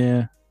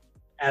 Yeah.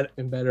 Had it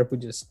been better if we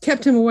just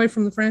kept him away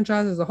from the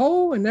franchise as a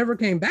whole and never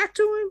came back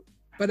to him.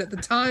 But at the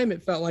time,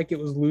 it felt like it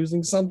was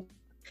losing something.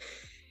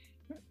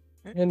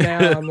 And now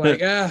I'm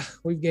like,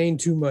 we've gained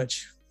too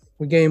much.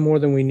 We gained more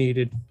than we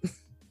needed.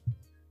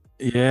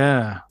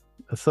 Yeah,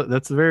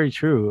 that's very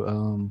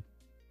true.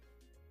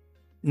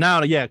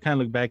 Now, yeah,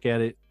 kind of look back at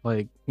it,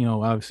 like,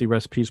 obviously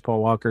rest in peace,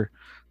 Paul Walker.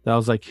 That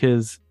was like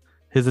his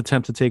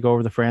attempt to take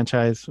over the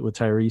franchise with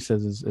Tyrese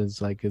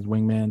as like his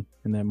wingman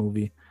in that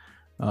movie.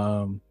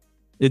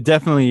 It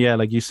definitely, yeah,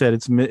 like you said,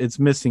 it's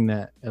missing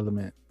that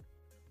element.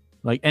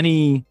 Like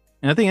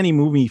and I think any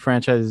movie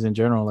franchises in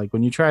general, like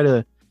when you try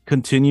to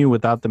continue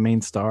without the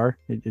main star,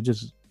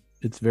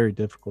 it's very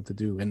difficult to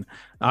do. And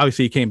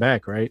obviously he came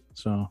back, right?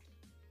 So,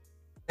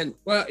 and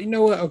well, you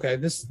know what? Okay,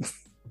 this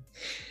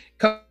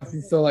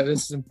you feel like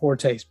this is in poor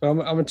taste, but I'm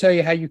gonna tell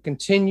you how you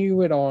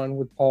continue it on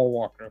with Paul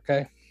Walker.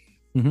 Okay,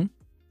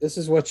 This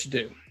is what you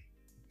do.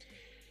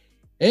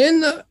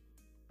 In the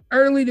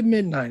early to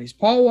mid 90s,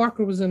 Paul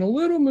Walker was in a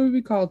little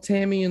movie called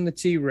Tammy and the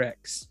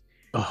T-Rex.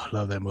 Oh,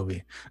 love that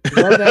movie.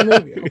 Love that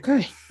movie.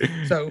 Okay.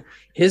 So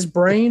his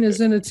brain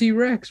is in a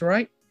T-Rex,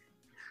 right?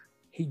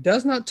 He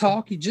does not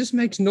talk. He just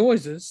makes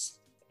noises.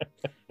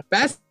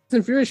 Fast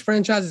and Furious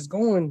franchise is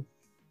going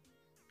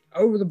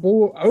over the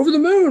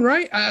moon,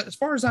 right? As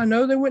far as I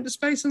know, they went to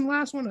space in the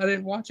last one. I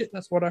didn't watch it.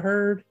 That's what I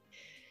heard.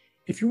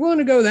 If you're willing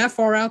to go that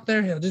far out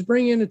there, just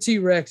bring in a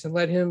T-Rex and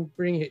let him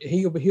bring it.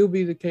 He'll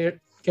be the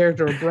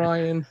character of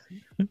Brian.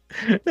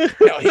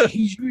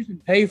 He's using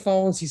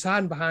payphones. He's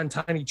hiding behind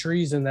tiny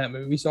trees in that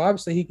movie. So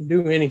obviously he can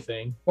do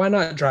anything. Why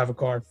not drive a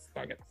car?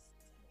 Fuck it.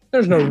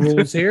 There's no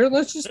rules here.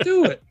 Let's just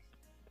do it.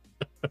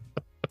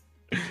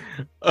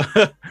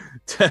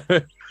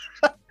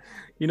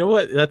 You know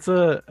what?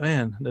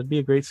 That'd be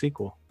a great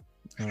sequel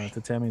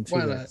to Tammy and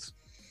T-Rex.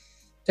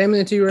 Tammy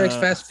and T-Rex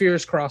Fast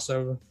Furious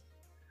crossover.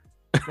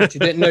 What you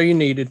didn't know you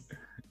needed.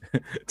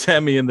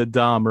 Tammy and the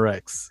Dom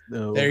Rex.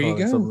 There you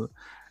go.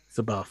 It's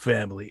about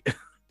family.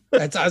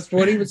 That's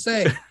what he would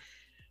say.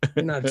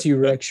 You're not a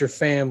T-Rex, you're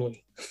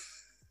family.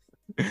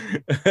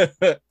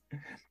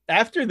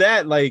 After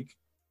that, like,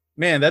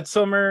 man, that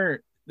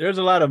summer, there's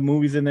a lot of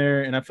movies in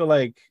there, and I feel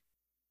like,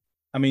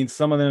 I mean,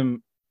 some of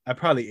them I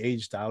probably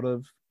aged out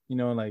of. You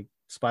know, like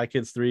Spy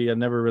Kids 3. I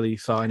never really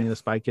saw any of the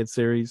Spy Kids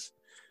series.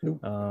 Nope.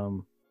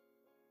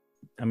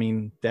 I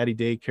mean, Daddy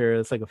Daycare.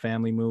 It's like a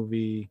family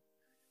movie.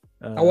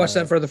 I watched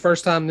that for the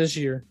first time this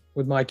year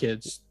with my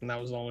kids, and that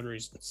was the only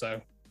reason.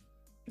 So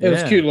it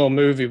was a cute little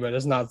movie, but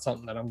it's not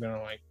something that I'm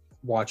gonna like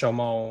watch on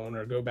my own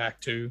or go back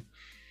to.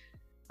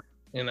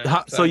 You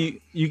know. So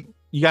you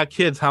got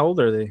kids? How old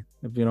are they?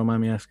 If you don't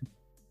mind me asking.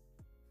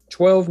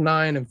 12,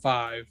 9, and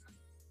 5.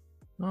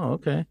 Oh,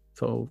 okay.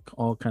 So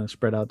all kind of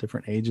spread out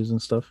different ages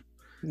and stuff.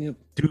 Yep.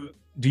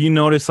 Do you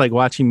notice like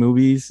watching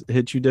movies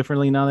hit you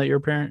differently now that you're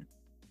a parent?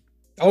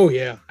 Oh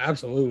yeah,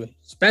 absolutely.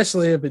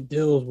 Especially if it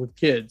deals with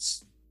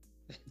kids.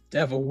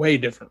 Definitely way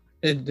different.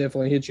 It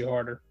definitely hits you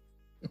harder.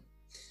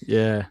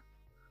 Yeah.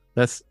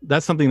 That's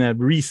something that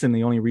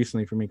only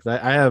recently for me, because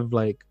I have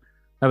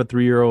a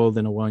 3-year-old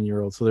and a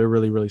 1-year-old, so they're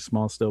really, really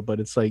small still. But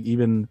it's like,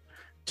 even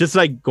just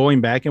like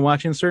going back and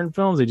watching certain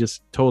films, they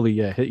just totally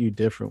hit you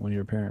different when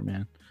you're a parent,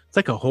 man. It's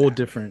like a whole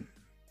different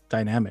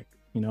dynamic,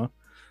 you know.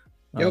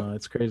 Yep.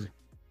 It's crazy.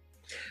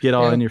 Get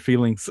all in your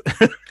feelings.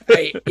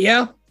 Hey,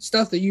 yeah,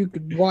 stuff that you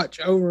could watch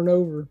over and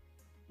over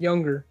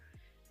younger.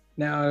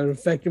 Now it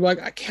affect you,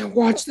 like, I can't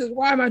watch this.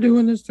 Why am I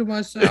doing this to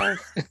myself?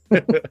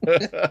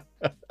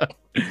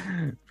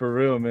 For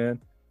real, man.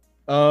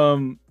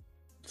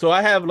 So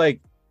I have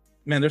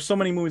there's so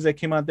many movies that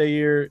came out that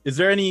year. Is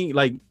there any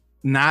like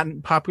not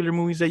popular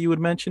movies that you would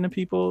mention to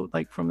people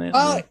like from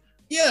that?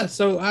 Yeah.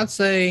 So I'd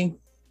say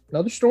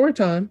another story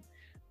time.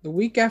 The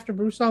week after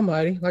Bruce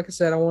Almighty, like I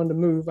said, I wanted to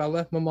move. I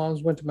left my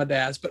mom's, went to my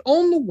dad's, but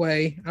on the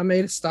way, I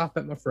made a stop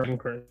at my friend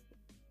crew,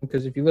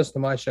 because if you listen to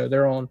my show,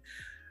 they're on.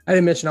 I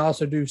didn't mention I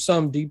also do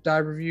some deep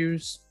dive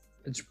reviews.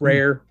 It's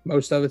rare.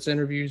 Most of it's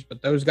interviews,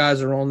 but those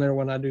guys are on there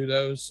when I do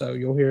those, so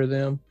you'll hear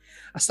them.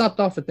 I stopped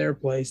off at their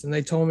place, and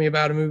they told me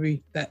about a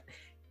movie that,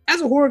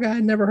 as a horror guy,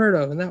 I'd never heard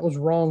of, and that was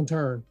Wrong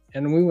Turn.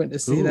 And we went to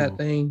see that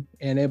thing,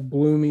 and it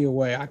blew me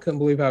away. I couldn't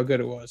believe how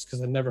good it was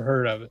because I'd never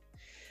heard of it.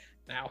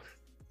 Now,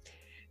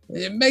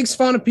 it makes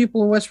fun of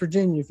people in West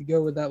Virginia if you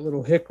go with that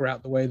little hick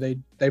route, the way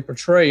they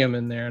portray them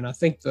in there. And I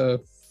think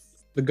the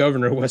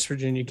governor of West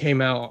Virginia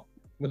came out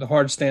with a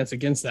hard stance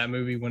against that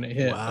movie when it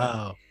hit.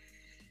 Wow.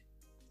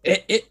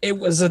 It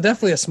was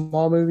definitely a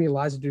small movie.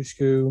 Eliza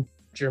Dushku,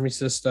 Jeremy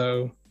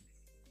Sisto,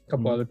 a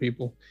couple other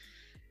people.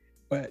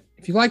 But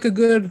if you like a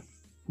good,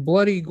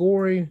 bloody,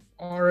 gory,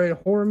 R-rated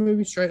horror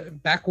movie,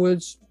 straight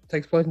backwoods,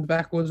 takes place in the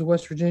backwoods of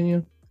West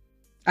Virginia,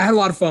 I had a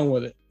lot of fun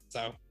with it.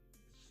 So,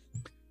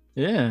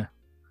 yeah.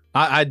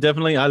 I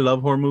definitely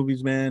love horror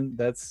movies, man.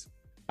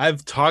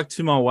 I've talked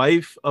to my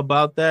wife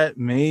about that.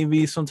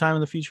 Maybe sometime in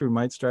the future we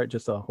might start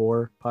just a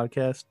horror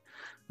podcast.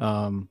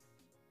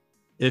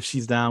 If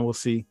she's down, we'll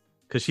see,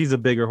 because she's a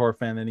bigger horror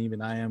fan than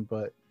even I am.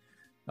 But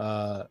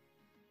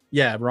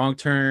Wrong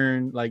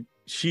Turn, like,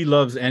 she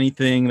loves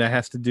anything that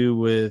has to do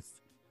with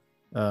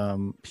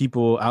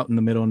people out in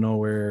the middle of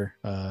nowhere,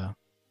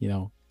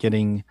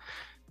 getting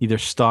either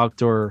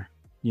stalked or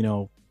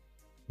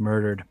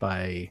murdered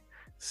by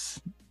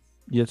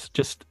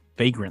just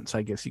vagrants,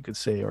 I guess you could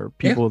say, or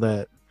people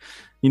that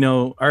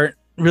aren't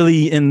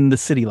really in the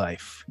city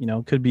life.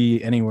 Could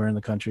be anywhere in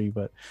the country.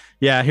 But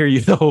I hear you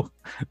though.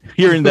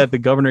 Hearing that the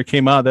governor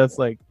came out, that's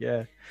like,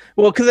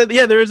 well, because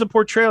there is a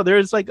portrayal. There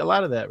is like a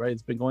lot of that, right?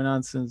 It's been going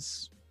on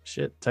since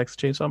Texas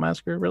Chainsaw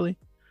Massacre, really.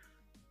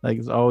 Like,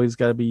 it's always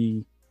got to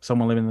be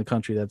someone living in the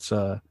country that's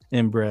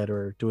inbred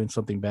or doing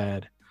something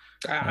bad.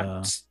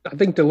 I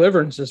think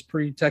Deliverance is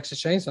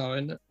pre-Texas Chainsaw,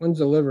 isn't it? When's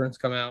Deliverance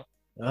come out?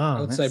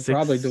 I would say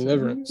probably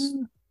Deliverance.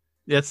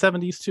 Yeah, it's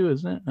 70s too,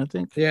 isn't it? I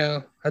think.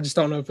 Yeah, I just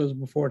don't know if it was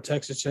before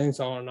Texas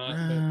Chainsaw or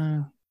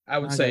not. I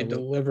would say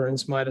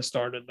Deliverance might have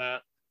started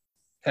that.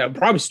 It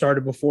probably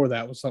started before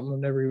that, was something I've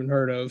never even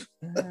heard of.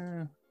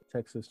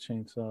 Texas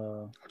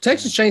Chainsaw.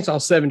 Texas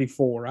Chainsaw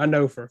 74. I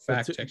know for a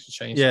fact Texas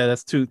Chainsaw. Yeah,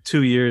 that's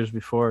two years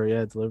before.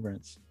 Yeah,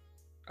 Deliverance.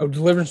 Oh,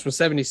 Deliverance was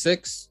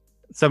 76?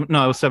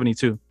 No, it was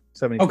 72.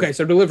 72. Okay,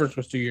 so Deliverance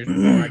was 2 years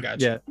before. I got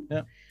you.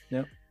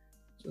 Yeah.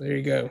 So there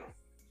you go.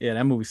 Yeah,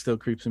 that movie still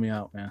creeps me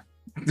out, man.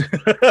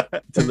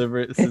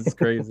 Deliverance is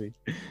crazy.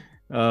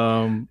 We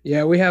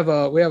have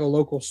a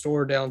local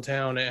store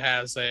downtown. It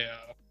has a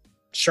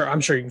shirt. I'm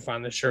sure you can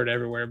find this shirt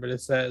everywhere, but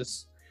it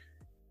says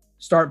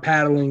 "Start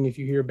paddling if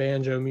you hear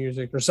banjo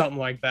music" or something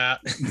like that.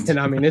 And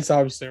I mean, it's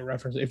obviously a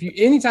reference.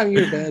 Anytime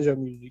you hear banjo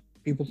music,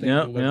 people think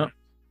Deliverance.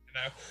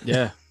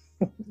 Yeah,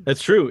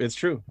 it's true. It's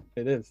true.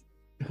 It is.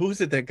 Who's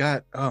it that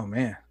got? Oh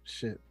man,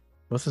 shit.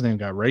 What's his name?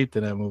 Got raped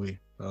in that movie.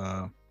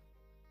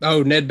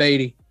 Ned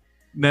Beatty.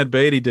 Ned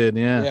Beatty did,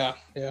 Yeah.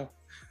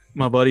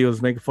 My buddy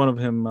was making fun of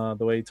him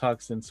the way he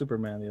talks in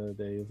Superman the other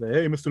day. He was like,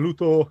 "Hey, Mr.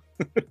 Luthor."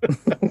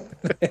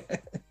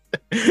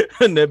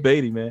 Ned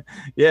Beatty, man.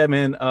 Yeah,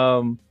 man.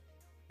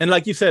 And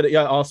like you said,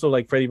 also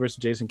like Freddy vs.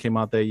 Jason came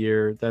out that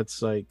year.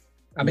 That's like,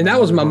 I mean,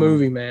 that was my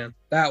movie, man.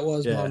 That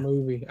was my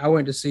movie. I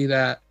went to see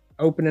that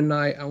opening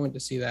night. I went to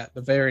see that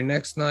the very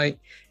next night,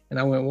 and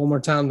I went one more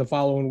time the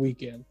following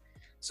weekend.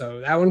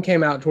 So that one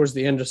came out towards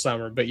the end of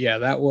summer. But yeah,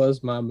 that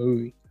was my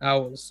movie. I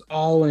was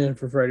all in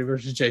for Freddy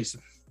versus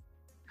Jason.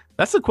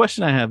 That's the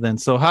question I have then.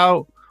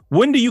 So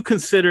when do you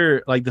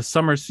consider like the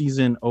summer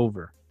season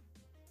over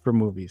for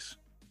movies?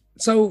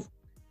 So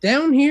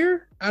down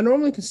here, I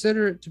normally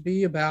consider it to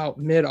be about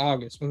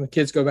mid-August when the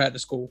kids go back to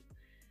school.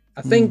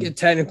 I think it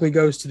technically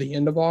goes to the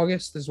end of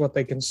August is what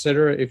they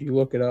consider it. If you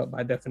look it up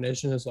by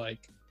definition, is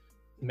like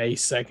May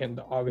 2nd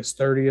to August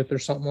 30th or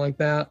something like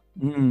that.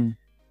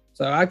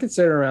 So I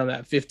consider around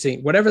that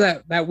 15th,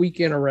 whatever that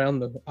weekend around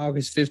the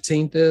August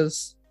 15th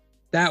is,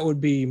 that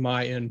would be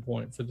my end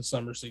point for the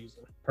summer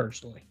season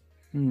personally.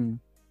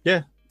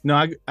 Yeah,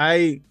 no,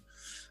 I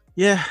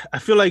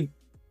feel like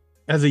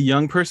as a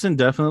young person,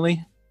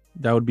 definitely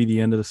that would be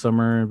the end of the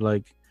summer.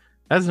 Like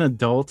as an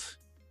adult,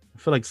 I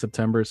feel like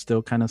September is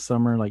still kind of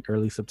summer, like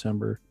early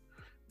September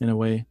in a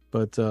way.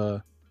 But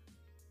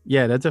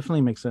yeah, that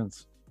definitely makes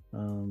sense.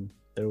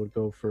 That would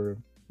go for,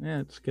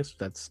 I guess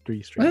that's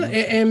 3 straight months.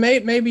 And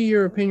maybe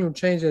your opinion will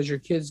change as your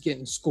kids get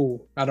in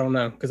school. I don't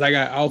know, because I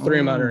got all 3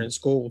 of mine are in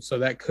school, so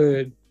that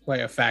could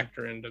play a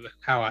factor into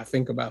how I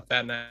think about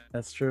that now.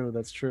 That's true.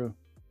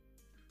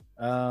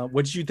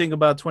 What did you think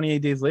about 28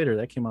 Days Later?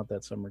 That came out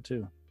that summer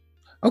too.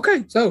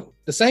 Okay, so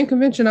the same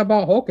convention I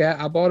bought Hulk at,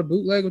 I bought a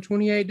bootleg of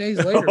 28 Days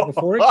Later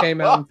before it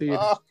came out in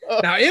theaters.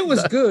 Now, it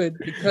was good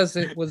because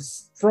it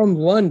was from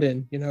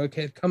London. You know, it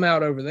had come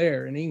out over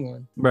there in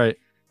England. Right.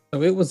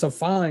 So it was a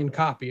fine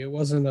copy. It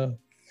wasn't a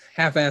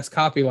half-ass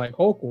copy like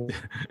Hulk was.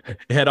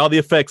 It had all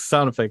the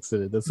sound effects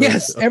in it.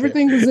 Yes, okay.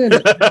 Everything was in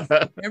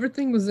it.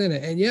 Everything was in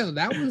it. And yeah,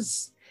 that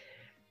was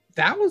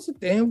a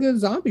damn good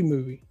zombie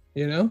movie,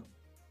 you know?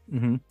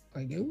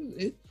 Like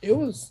it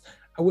was,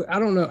 I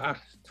don't know.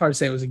 It's hard to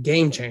say it was a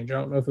game changer.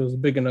 I don't know if it was a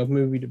big enough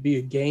movie to be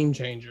a game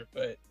changer,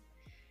 but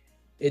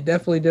it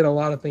definitely did a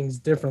lot of things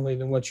differently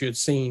than what you had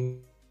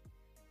seen.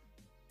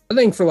 I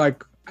think for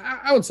like,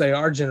 I would say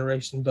our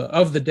generation, the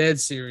Of the Dead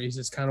series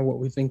is kind of what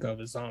we think of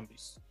as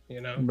zombies,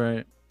 you know?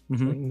 Right.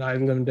 Night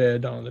of the Living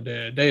Dead, Dawn of the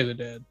Dead, Day of the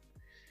Dead.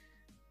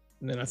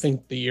 And then I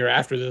think the year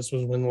after this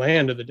was when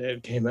Land of the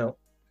Dead came out.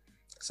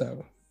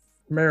 So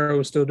Romero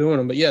was still doing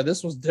them. But yeah,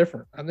 this was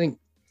different. I think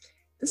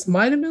this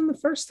might have been the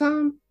first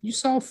time you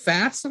saw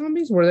fast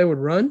zombies where they would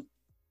run.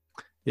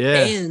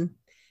 Yeah.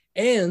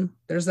 And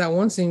there's that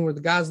one scene where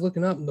the guy's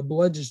looking up and the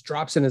blood just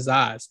drops in his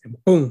eyes and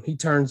boom, he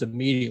turns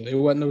immediately. It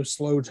wasn't no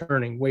slow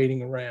turning,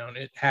 waiting around.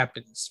 It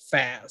happens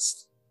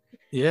fast.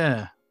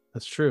 Yeah,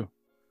 that's true.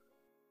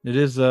 It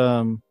is.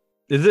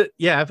 Is it?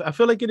 Yeah, I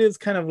feel like it is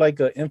kind of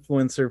like an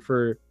influencer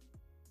for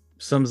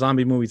some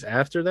zombie movies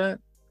after that,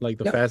 like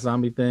the fast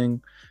zombie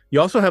thing.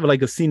 You also have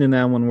like a scene in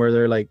that one where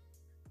they're like,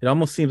 it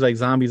almost seems like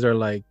zombies are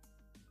like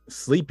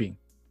sleeping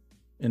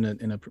in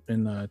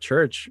a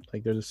church.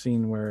 Like there's a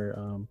scene where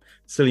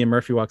Cillian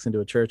Murphy walks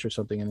into a church or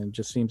something, and it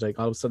just seems like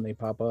all of a sudden they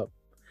pop up,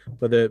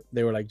 but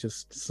they were like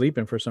just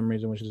sleeping for some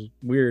reason, which is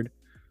weird.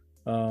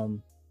 But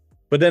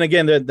then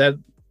again,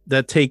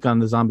 that take on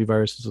the zombie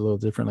virus is a little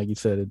different. Like you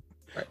said,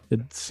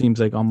 it seems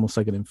like almost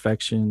like an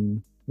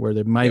infection where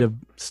they might have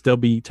still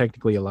be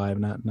technically alive,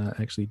 not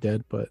actually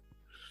dead. But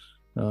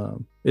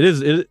it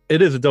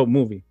is a dope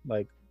movie.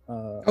 Like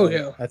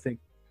I think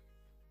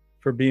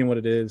for being what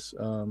it is.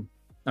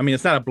 I mean,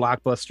 it's not a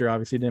blockbuster.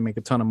 Obviously, it didn't make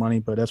a ton of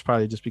money, but that's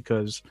probably just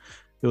because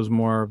it was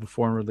more of a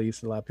foreign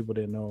release. A lot of people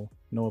didn't know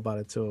about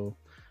it till,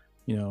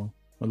 a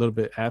little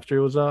bit after it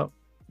was out.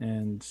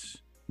 And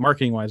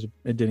marketing wise,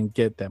 it didn't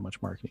get that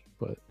much marketing.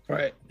 But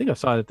I think I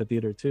saw it at the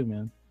theater too,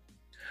 man.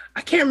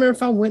 I can't remember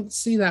if I went to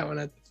see that one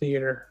at the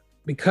theater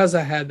because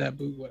I had that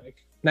bootleg.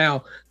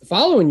 Now, the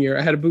following year,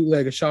 I had a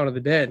bootleg of Shaun of the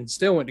Dead and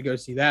still went to go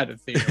see that at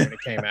the theater when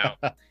it came out.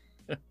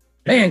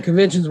 Man,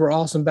 conventions were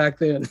awesome back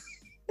then.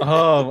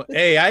 Oh,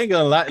 hey, I ain't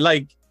gonna lie.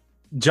 Like,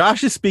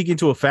 Josh is speaking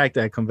to a fact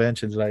at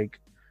conventions. Like,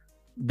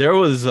 there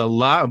was a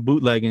lot of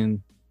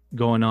bootlegging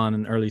going on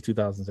in early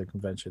 2000s at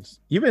conventions,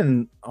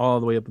 even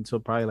all the way up until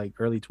probably like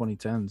early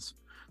 2010s.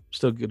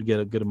 Still good to get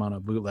a good amount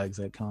of bootlegs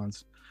at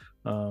cons.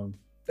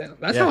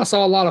 That's how I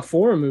saw a lot of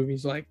foreign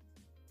movies, like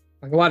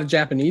a lot of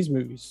Japanese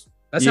movies.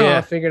 That's how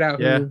I figured out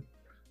who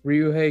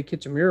Ryuhei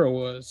Kitamura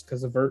was,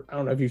 because of I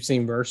don't know if you've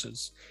seen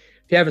Versus.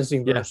 If you haven't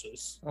seen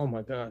Versus, oh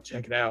my god,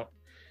 check it out.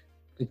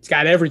 It's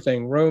got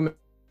everything: romance,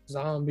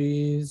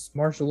 zombies,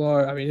 martial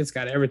art. I mean, it's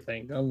got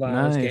everything. Gun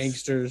violence,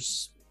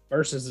 gangsters.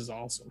 Versus is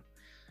awesome.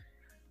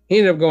 He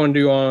ended up going to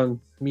do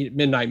on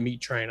Midnight Meat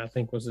Train, I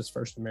think was his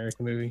first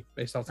American movie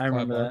based off the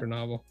Clive Barker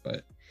novel.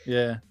 But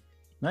yeah,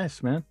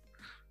 nice, man.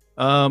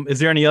 Is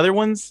there any other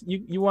ones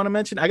you want to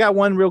mention? I got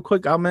one real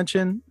quick I'll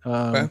mention.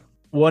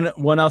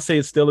 One I'll say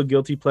is still a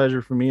guilty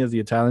pleasure for me is The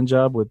Italian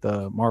Job with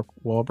Mark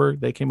Wahlberg.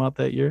 They came out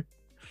that year.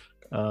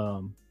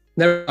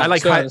 Never. I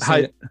like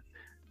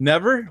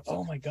Never?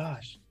 Oh my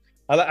gosh.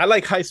 I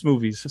like heist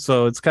movies,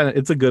 so it's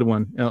a good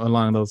one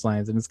along those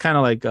lines. And it's kind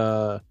of like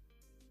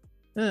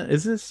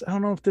is this, I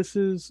don't know if this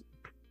is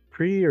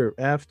pre or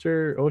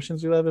after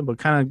Ocean's 11, but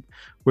kind of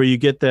where you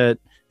get that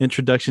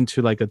introduction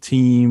to like a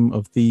team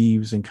of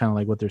thieves and kind of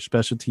like what their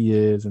specialty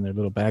is and their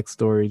little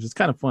backstories. It's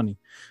kind of funny.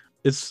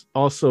 it's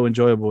also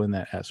enjoyable in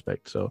that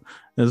aspect. So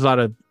there's a lot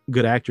of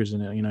good actors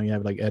in it. You know, you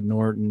have like Ed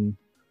Norton,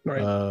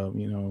 Right.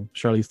 you know,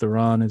 Charlize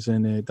Theron is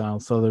in it,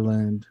 Donald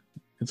Sutherland.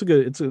 It's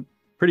a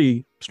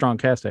pretty strong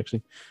cast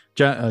actually.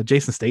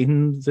 Jason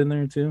Statham's in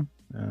there too.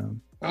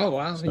 Oh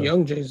wow, So-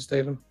 young Jason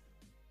Statham.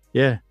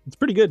 Yeah, it's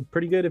pretty good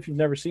if you've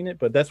never seen it.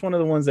 But that's one of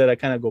the ones that I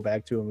kind of go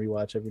back to and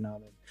rewatch every now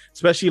and then,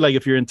 especially like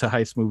if you're into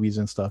heist movies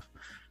and stuff.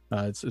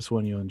 It's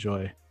one you'll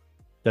enjoy.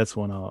 That's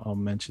one I'll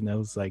mention. That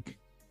was like,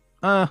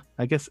 I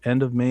guess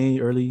end of May,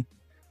 early,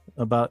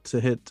 about to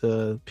hit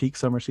peak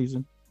summer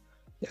season.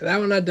 Yeah, that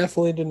one I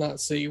definitely did not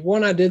see.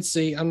 One I did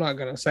see, I'm not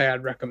gonna say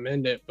I'd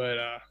recommend it, but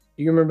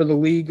you remember the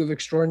League of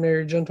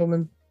Extraordinary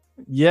Gentlemen?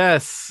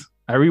 Yes,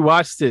 I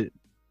rewatched it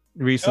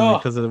recently Oh.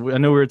 because I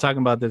know we were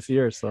talking about this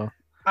year. So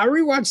I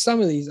rewatched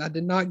some of these. I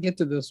did not get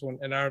to this one,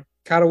 and I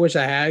kind of wish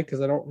I had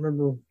because I don't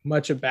remember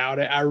much about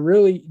it. I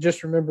really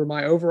just remember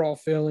my overall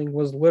feeling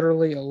was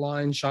literally a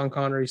line Sean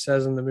Connery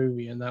says in the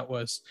movie, and that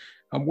was,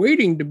 "I'm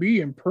waiting to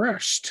be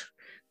impressed."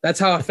 That's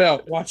how I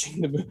felt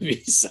watching the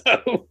movie. So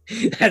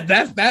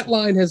that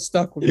line has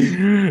stuck with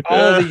me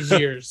all these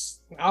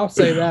years. I'll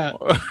say that.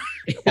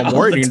 I'm All the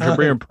waiting to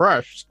be time.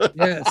 impressed.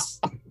 Yes.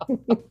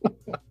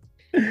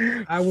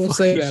 I will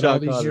say that all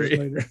Sean these years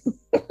Connery. later.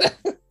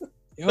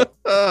 Yep.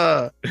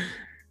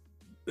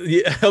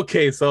 Yeah.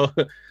 Okay. So,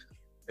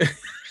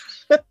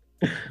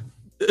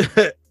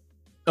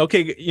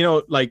 okay. You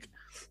know, like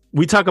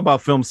we talk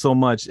about film so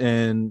much,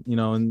 and you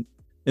know,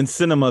 in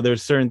cinema,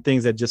 there's certain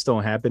things that just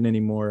don't happen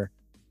anymore.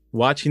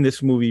 Watching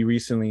this movie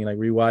recently, like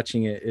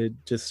rewatching it, it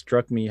just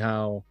struck me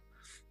how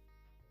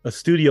a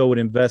studio would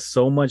invest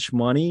so much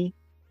money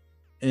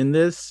in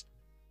this,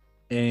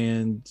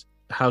 and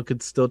how it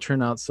could still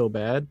turn out so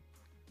bad.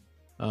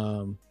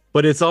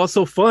 But it's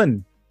also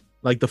fun.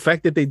 Like the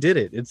fact that they did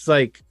it, it's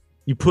like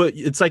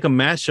it's like a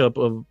mashup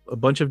of a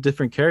bunch of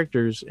different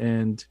characters,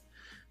 and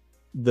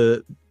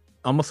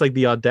almost like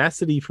the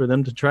audacity for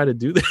them to try to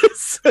do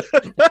this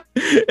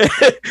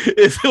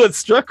is what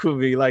struck with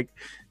me. Like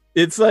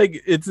it's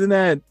in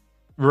that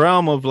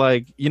realm of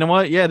like, you know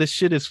what? Yeah, this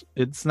shit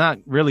it's not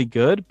really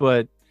good,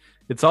 but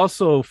it's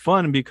also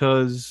fun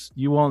because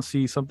you won't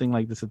see something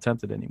like this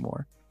attempted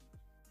anymore.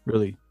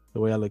 Really,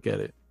 the way I look at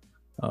it.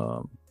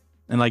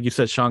 And like you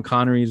said, Sean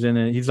Connery's in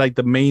it. He's like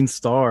the main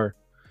star.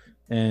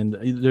 And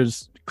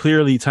there's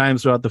clearly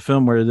times throughout the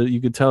film where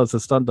you could tell it's a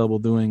stunt double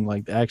doing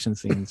like the action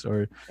scenes,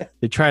 or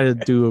they try to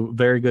do a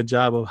very good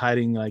job of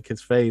hiding like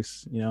his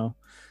face, you know,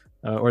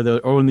 or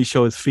they only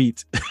show his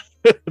feet,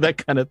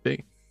 that kind of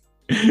thing.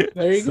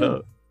 There you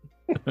go.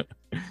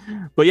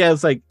 But yeah,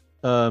 it's like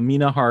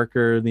Mina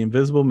Harker, The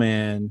Invisible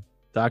Man,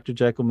 Dr.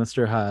 Jekyll,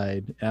 Mr.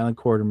 Hyde, Alan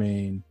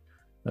Quartermain,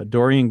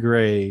 Dorian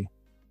Gray,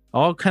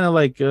 all kind of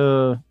like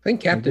I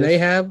think Captain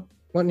Ahab,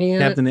 wasn't he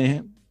in it?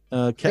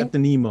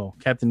 Captain Nemo.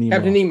 Captain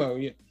Nemo,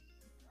 yeah.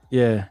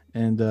 Yeah,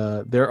 and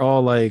they're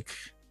all like,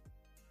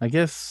 I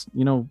guess,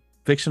 you know,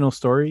 fictional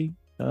story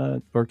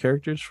or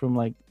characters from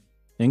like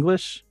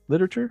English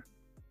literature.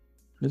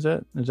 Is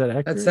that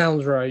accurate? That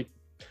sounds right.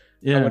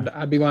 Yeah,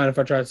 I'd be lying if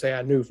I tried to say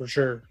I knew for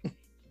sure.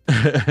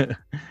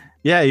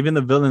 Yeah, even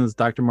the villains,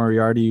 Dr.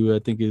 Moriarty, who I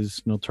think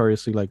is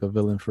notoriously like a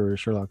villain for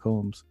Sherlock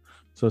Holmes.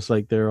 So it's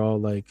like they're all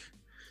like,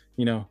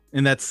 you know,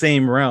 in that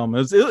same realm.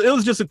 It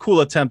was just a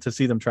cool attempt to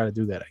see them try to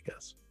do that, I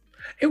guess.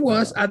 It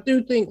was. I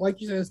do think, like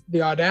you said,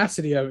 the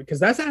audacity of it, because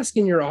that's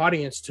asking your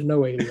audience to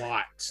know a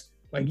lot.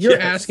 Like you're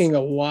Yes. asking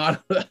a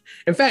lot.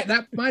 In fact,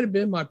 that might have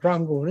been my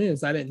problem going in,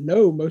 is I didn't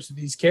know most of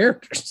these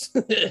characters.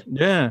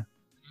 Yeah.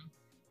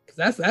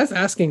 That's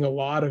asking a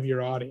lot of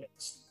your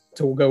audience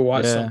to go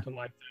watch Yeah. something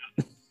like that.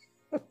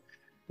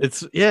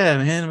 It's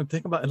man. I'm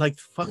thinking about it, like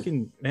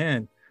fucking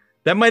man.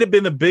 That might have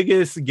been the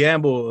biggest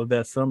gamble of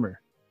that summer.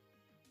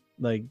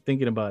 Like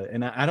thinking about it,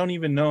 and I don't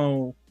even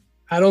know.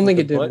 I don't think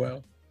it did What?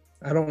 well.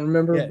 I don't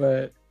remember, Yeah.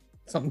 but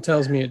something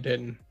tells me it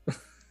didn't.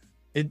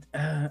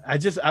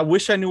 I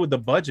wish I knew what the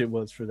budget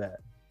was for that.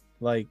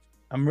 Like,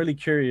 I'm really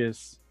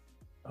curious.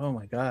 Oh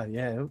my god,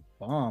 yeah, it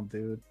bombed,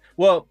 dude.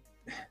 Well,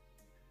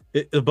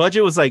 the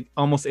budget was like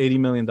almost $80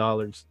 million,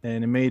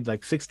 and it made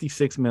like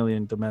 66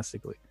 million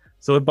domestically.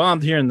 So it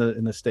bombed here in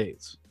the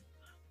States.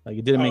 Like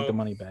it didn't make the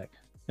money back.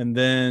 And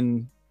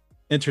then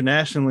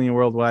internationally and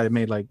worldwide, it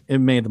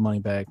made the money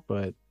back.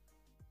 But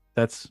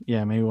that's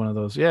maybe one of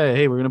those. Yeah,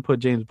 hey, we're gonna put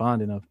James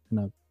Bond in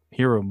a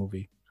hero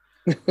movie.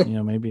 You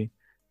know, maybe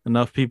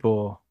enough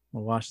people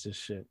will watch this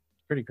shit.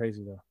 Pretty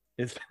crazy though.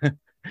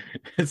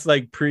 It's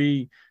like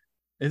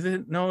is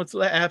it? No, it's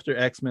like after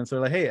X-Men. So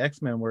like, hey,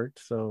 X-Men worked,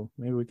 so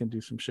maybe we can do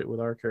some shit with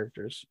our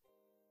characters.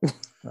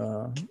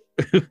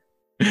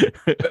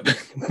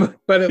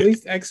 But at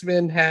least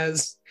X-Men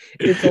has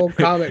its own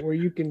comic where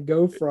you can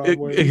go from.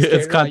 Where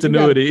It's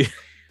continuity.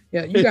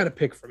 You got to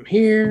pick from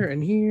here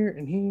and here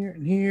and here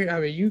and here. I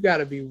mean, you got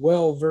to be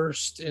well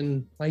versed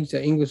in, like you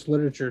said, English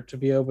literature to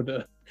be able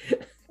to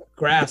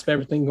grasp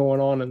everything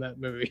going on in that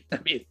movie. I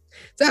mean,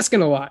 it's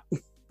asking a lot.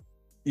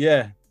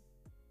 Yeah.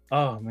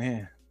 Oh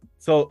man.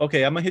 So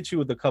okay, I'm gonna hit you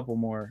with a couple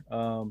more.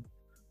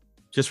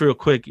 Just real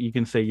quick, you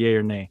can say yay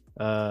or nay.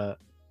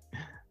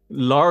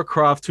 Lara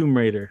Croft Tomb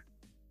Raider.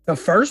 The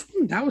first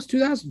one? That was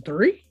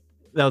 2003?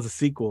 That was a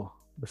sequel.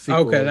 The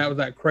sequel. Okay, that was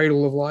that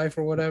Cradle of Life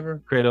or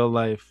whatever. Cradle of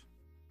Life.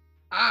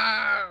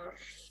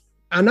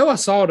 I know I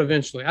saw it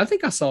eventually. I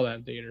think I saw that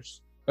in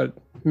theaters, but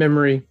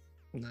memory,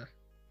 nah.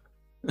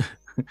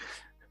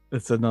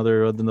 It's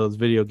another of those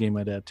video game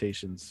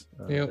adaptations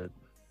Yep. that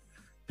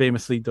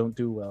famously don't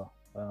do well.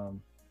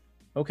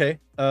 Okay.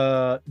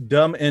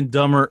 Dumb and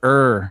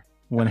Dumber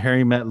When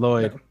Harry Met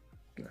Lloyd.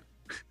 No.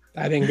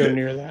 I didn't go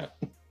near that.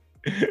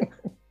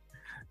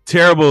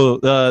 Terrible.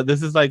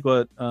 This is like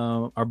what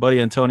our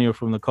buddy Antonio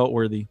from the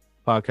Cultworthy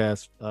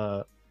podcast,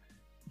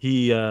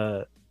 he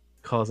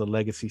calls a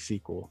legacy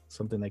sequel,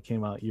 something that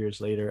came out years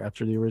later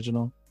after the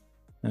original,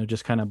 and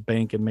just kind of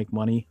bank and make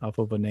money off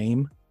of a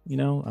name,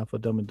 off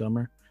of Dumb and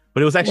Dumber.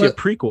 But it was actually a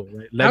prequel,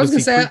 right? Legacy I was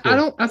gonna say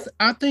prequel.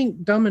 I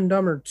think Dumb and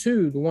Dumber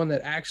 2, the one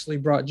that actually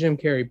brought Jim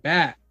Carrey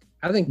back,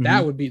 I think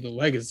that would be the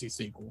legacy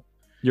sequel.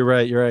 You're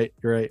right.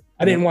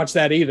 I didn't watch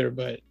that either,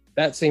 but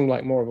that seemed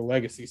like more of a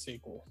legacy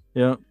sequel.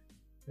 Yeah.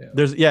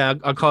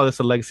 I'll call this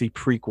a legacy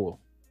prequel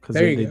because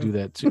they do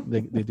that too. They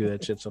do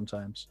that shit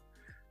sometimes,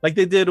 like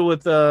they did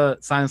with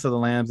Silence of the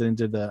Lambs and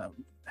did the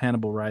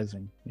Hannibal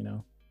Rising.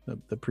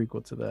 The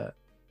prequel to that.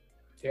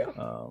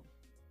 Yeah.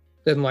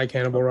 Didn't like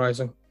Hannibal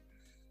Rising.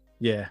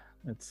 Yeah,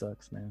 it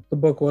sucks, man. The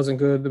book wasn't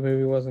good. The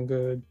movie wasn't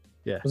good.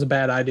 Yeah, it was a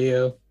bad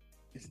idea.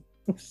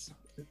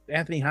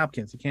 Anthony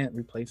Hopkins, you can't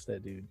replace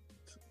that dude.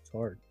 It's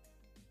hard.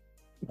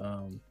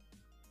 All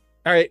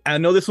right, I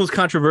know this was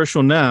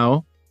controversial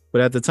now,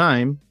 but at the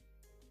time,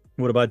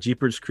 what about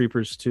Jeepers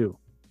Creepers 2?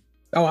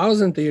 Oh, I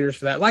was in theaters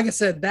for that. Like I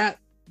said,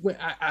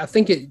 I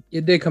think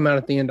it did come out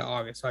at the end of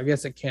August, so I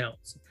guess it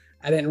counts.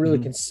 I didn't really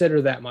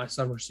consider that my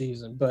summer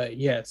season, but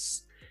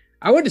yes,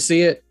 I went to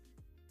see it.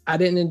 I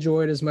didn't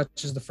enjoy it as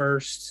much as the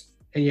first.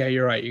 And yeah,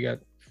 you're right. You got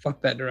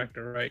fuck that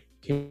director, right?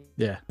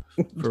 Yeah,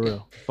 for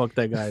real. Fuck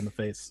that guy in the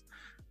face,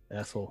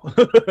 asshole.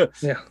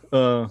 Yeah.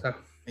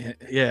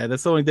 Yeah,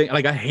 that's the only thing.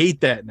 Like, I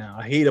hate that now.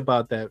 I hate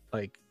about that.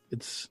 Like,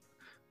 it's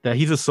that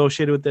he's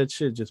associated with that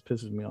shit just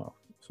pisses me off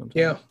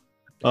sometimes.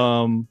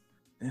 Yeah.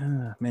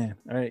 Yeah, man.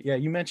 All right. Yeah,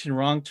 you mentioned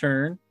Wrong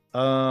Turn.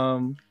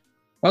 I'll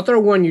throw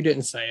one you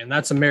didn't say, and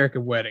that's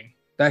American Wedding.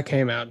 That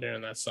came out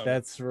during that summer.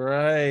 That's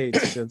right.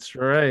 That's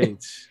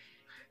right.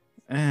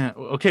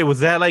 Okay, was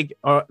that like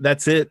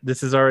that's it?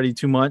 This is already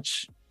too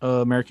much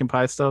American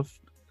Pie stuff.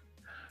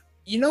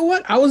 You know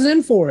what? I was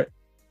in for it.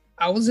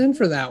 I was in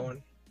for that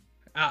one.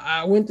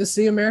 I went to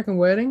see American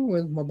Wedding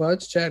with my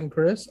buds, Chad and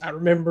Chris. I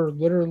remember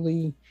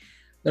literally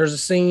there's a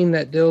scene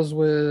that deals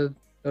with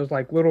those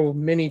like little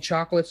mini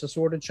chocolates,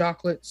 assorted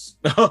chocolates,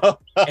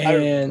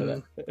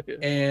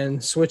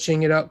 and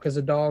switching it up because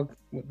the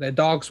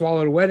dog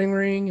swallowed a wedding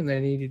ring and they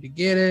needed to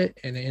get it,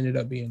 and it ended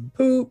up being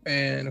poop.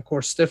 And of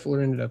course,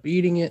 Stifler ended up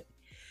eating it.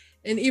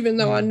 And even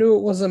though I knew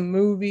it was a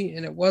movie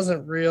and it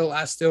wasn't real,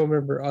 I still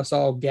remember us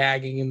all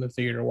gagging in the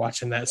theater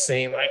watching that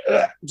scene, like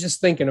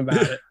just thinking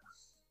about it.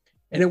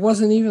 And it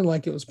wasn't even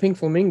like it was Pink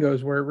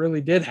Flamingos where it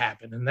really did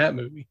happen in that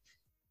movie.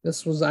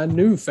 This was, I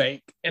knew,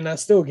 fake, and I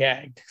still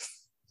gagged.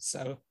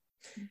 So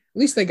at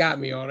least they got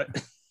me on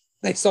it.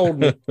 They sold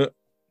me.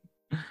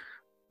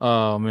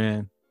 Oh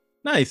man,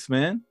 nice,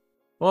 man.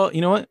 Well,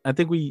 you know what? I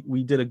think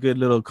we did a good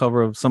little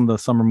cover of some of the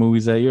summer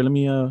movies that year. Let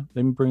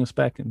me bring us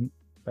back to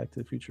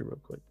the Future real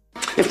quick.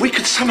 If we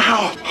could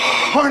somehow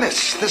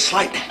harness this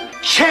lightning,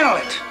 channel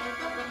it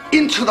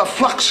into the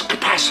flux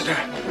capacitor,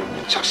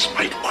 it just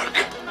might work.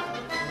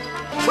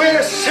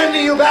 We're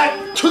sending you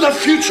back to the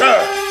future.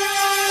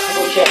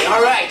 Okay,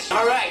 all right.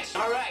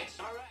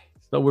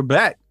 So we're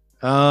back.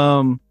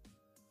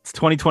 It's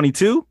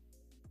 2022,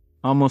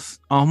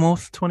 almost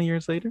 20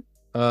 years later.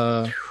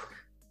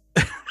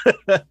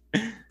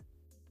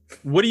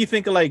 What do you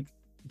think of, like,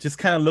 just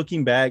kind of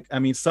looking back? I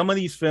mean, some of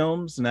these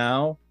films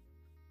now,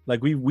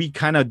 like we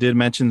kind of did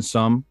mention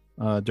some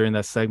during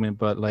that segment,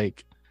 but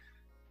like,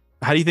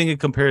 how do you think it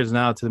compares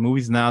now to the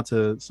movies now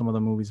to some of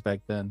the movies back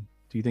then?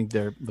 Do you think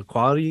the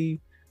quality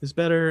is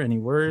better, any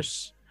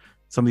worse?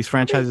 Some of these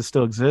franchises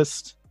still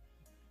exist?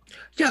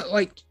 Yeah,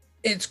 like,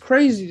 it's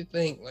crazy to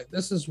think like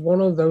this is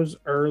one of those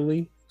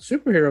early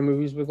superhero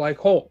movies with like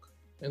Hulk,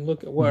 and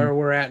look at where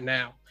we're at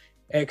now.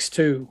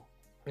 X2,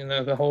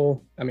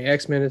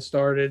 X-Men had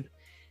started.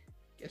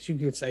 I guess you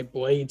could say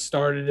Blade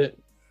started it.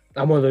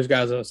 I'm one of those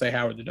guys that would say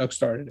Howard the Duck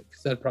started it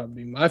because that'd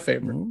probably be my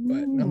favorite, but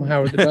I'm a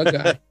Howard the Duck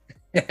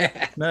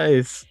guy.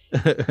 Nice.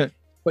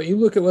 But you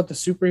look at what the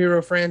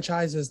superhero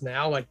franchise is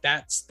now, like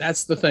that's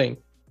the thing.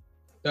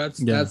 That's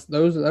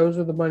those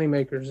are the money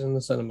makers in the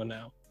cinema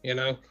now,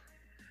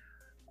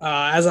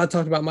 As I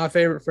talked about my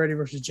favorite, Freddy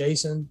versus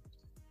Jason,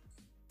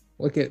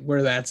 look at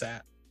where that's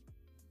at.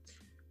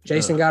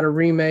 Jason got a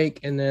remake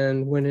and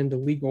then went into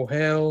legal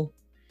hell.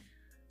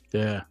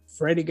 Yeah.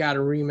 Freddy got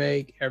a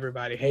remake.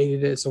 Everybody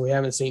hated it, so we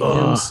haven't seen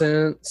him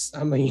since.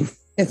 I mean,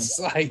 it's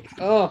like,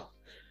 I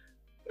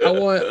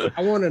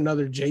want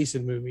another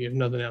Jason movie, if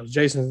nothing else.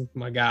 Jason's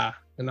my guy,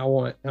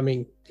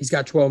 and he's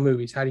got 12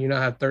 movies. How do you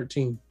not have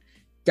 13?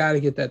 Got to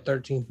get that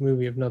 13th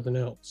movie, if nothing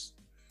else.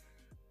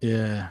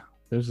 Yeah.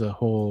 there's a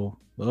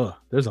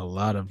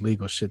lot of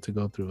legal shit to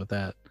go through with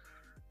that.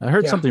 I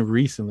heard something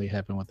recently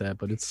happened with that,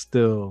 but it's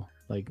still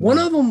like one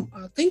of them.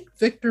 I think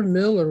Victor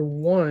Miller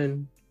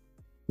won.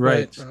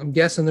 Right. I'm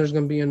guessing there's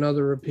going to be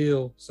another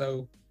appeal.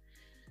 So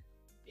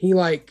he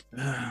I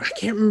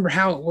can't remember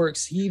how it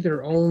works. He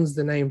either owns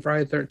the name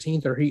Friday the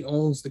 13th or he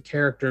owns the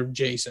character of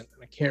Jason.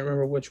 I can't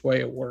remember which way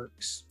it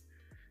works.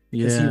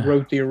 Because he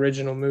wrote the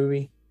original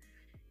movie.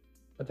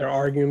 But they're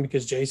arguing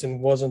because Jason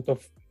wasn't the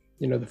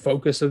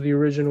focus of the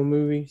original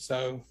movie.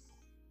 So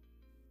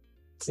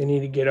they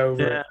need to get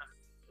over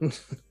it.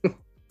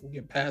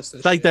 Get past this.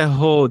 It's like that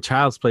whole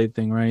Child's Play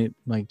thing, right?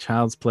 Like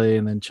Child's Play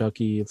and then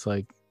Chucky. It's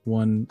like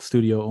one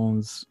studio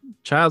owns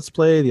Child's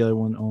Play, the other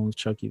one owns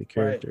Chucky the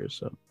character. Right.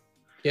 So,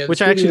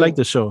 which I actually like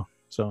the show.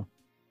 So,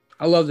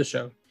 I love the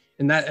show,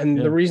 and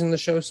the reason the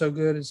show's so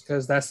good is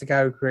because that's the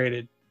guy who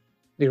created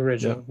the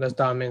original. Yep. That's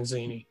Don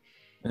Mancini.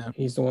 Yeah.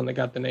 He's the one that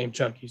got the name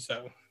Chucky,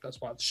 so that's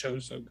why the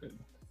show's so good.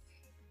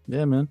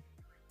 Yeah, man.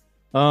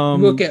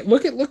 Look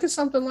at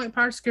something like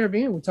Pirates of the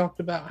Caribbean. We talked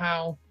about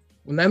how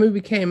when that movie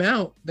came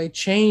out, they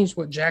changed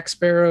what Jack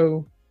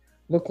Sparrow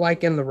looked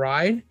like in the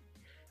ride.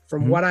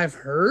 From what I've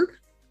heard,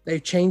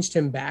 they've changed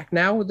him back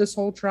now with this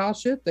whole trial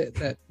shit.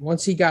 That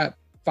once he got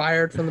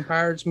fired from the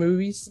Pirates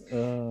movies,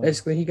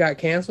 basically he got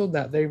canceled.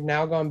 That they've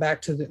now gone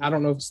back to I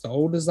don't know if it's the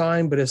old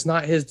design, but it's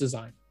not his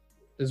design,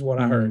 is what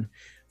I heard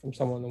from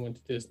someone that went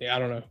to Disney. I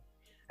don't know.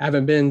 I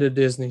haven't been to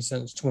Disney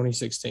since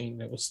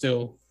 2016. It was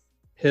still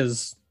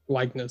his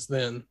likeness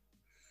then.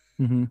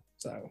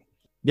 So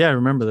yeah, I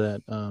remember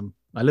that.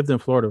 I lived in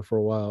Florida for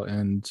a while,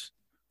 and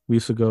we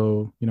used to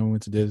go,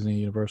 went to Disney,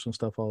 Universal and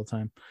stuff all the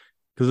time.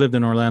 Because I lived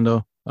in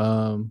Orlando.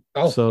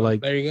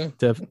 There you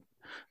go.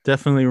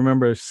 Definitely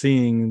remember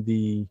seeing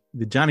the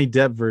Johnny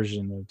Depp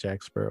version of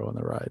Jack Sparrow on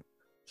the ride.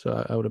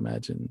 So I would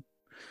imagine,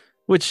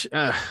 which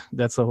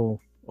that's a whole.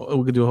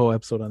 We could do a whole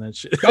episode on that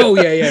shit. Oh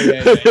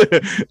yeah.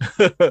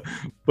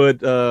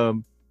 But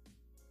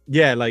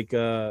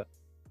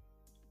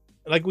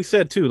like we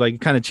said too, like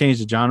it kind of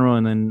changed the genre,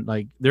 and then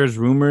like there's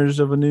rumors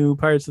of a new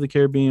Pirates of the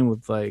Caribbean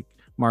with like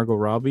Margot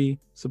Robbie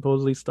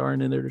supposedly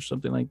starring in it or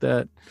something like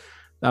that.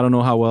 I don't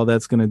know how well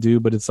that's gonna do,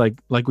 but it's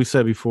like we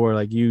said before,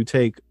 like you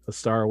take a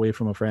star away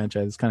from a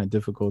franchise, it's kind of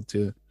difficult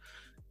to,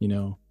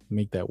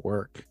 make that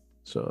work.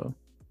 So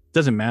it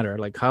doesn't matter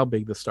like how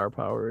big the star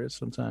power is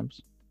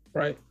sometimes.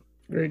 Right.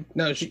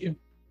 No,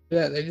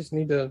 they just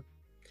need to,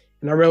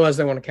 and I realize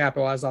they want to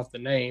capitalize off the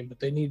name, but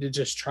they need to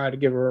just try to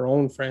give her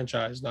own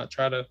franchise, not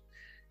try to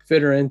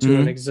fit her into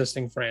an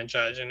existing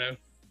franchise,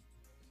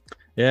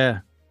 Yeah.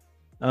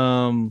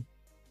 And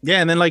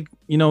then like,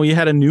 you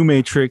had a new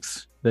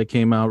Matrix that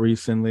came out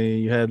recently.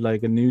 You had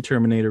like a new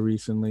Terminator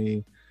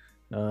recently,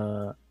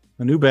 a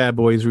new Bad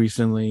Boys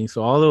recently.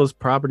 So all those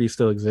properties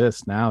still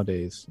exist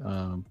nowadays.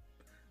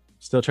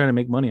 Still trying to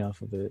make money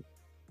off of it.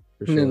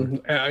 For sure.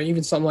 And then,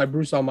 even something like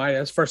Bruce Almighty.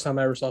 That's the first time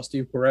I ever saw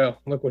Steve Carell.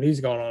 Look what he's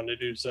gone on to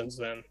do since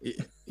then.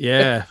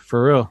 Yeah,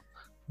 for real.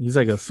 He's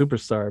like a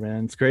superstar,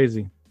 man. It's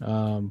crazy.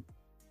 Wrong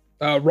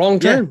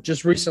Turn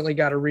just recently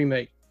got a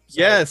remake. So.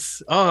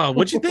 Yes. Oh,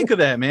 what'd you think of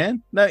that,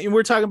 man? Now,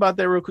 we're talking about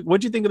that real quick.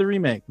 What'd you think of the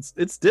remake?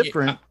 It's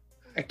different.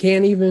 I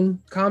can't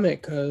even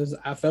comment because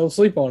I fell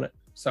asleep on it.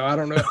 So I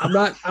don't know.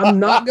 I'm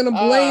not gonna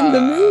blame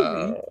the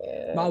movie.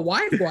 My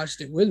wife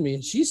watched it with me,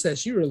 and she said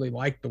she really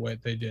liked the way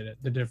they did it.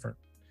 The different.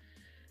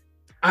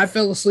 I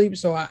fell asleep,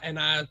 so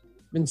I've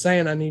been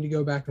saying I need to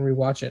go back and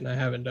rewatch it, and I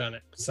haven't done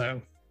it.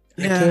 So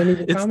I can't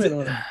even comment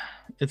on it.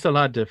 It's a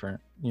lot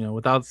different,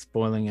 without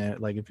spoiling it.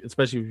 Like,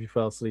 especially if you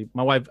fell asleep.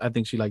 My wife, I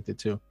think she liked it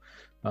too,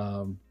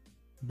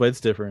 but it's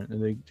different,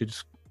 and they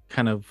just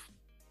kind of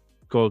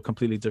go a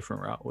completely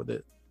different route with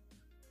it.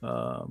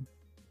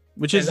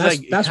 Which is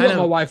that's what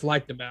my wife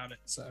liked about it.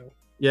 So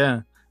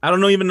yeah, I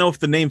don't even know if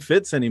the name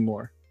fits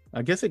anymore.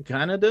 I guess it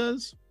kind of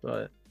does,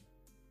 but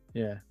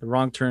yeah, the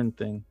Wrong Turn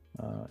thing.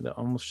 That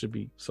almost should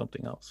be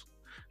something else.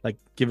 Like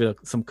give it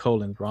some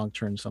colon, Wrong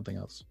Turn, something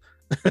else.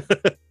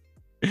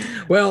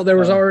 Well, there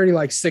was already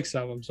like 6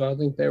 of them, so I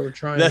think they were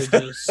trying to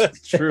just.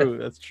 That's true.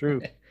 That's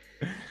true.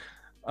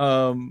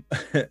 So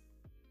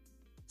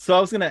I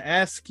was gonna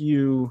ask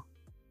you,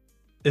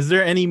 is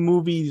there any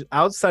movies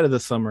outside of the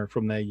summer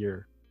from that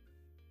year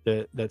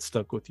that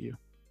stuck with you?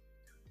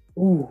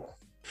 Ooh,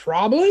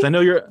 probably. I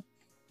know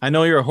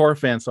you're a horror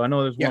fan, so I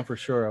know there's one for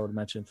sure I would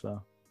mention.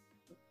 So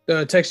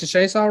the Texas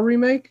Chainsaw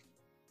remake.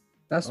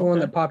 That's the one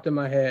that popped in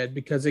my head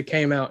because it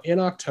came out in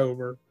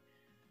October.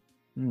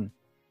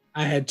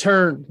 I had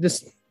turned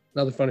this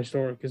another funny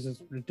story because it's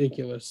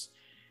ridiculous.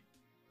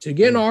 To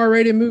get an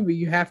R-rated movie,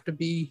 you have to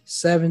be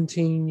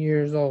 17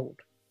 years old.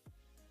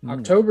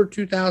 October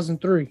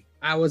 2003,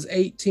 I was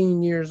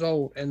 18 years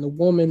old, and the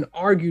woman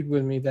argued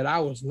with me that I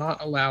was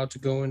not allowed to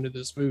go into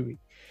this movie.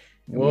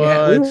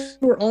 What?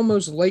 We were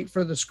almost late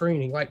for the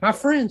screening. Like my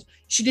friends,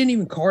 she didn't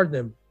even card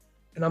them.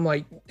 And I'm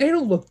like, they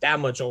don't look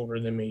that much older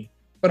than me.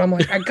 But I'm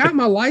like, I got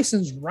my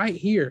license right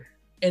here.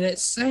 And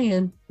it's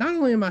saying, not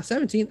only am I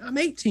 17, I'm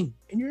 18.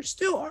 And you're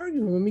still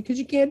arguing with me because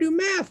you can't do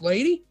math,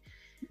 lady.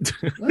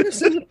 Let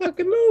us in the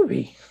fucking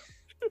movie.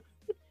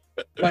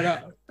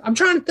 But I'm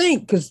trying to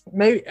think because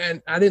maybe,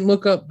 and I didn't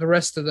look up the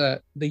rest of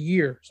the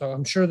year, so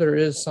I'm sure there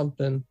is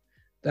something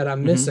that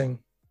I'm missing.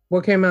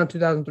 What came out in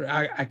 2003?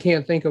 I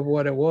can't think of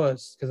what it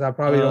was because I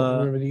probably don't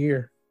remember the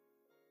year.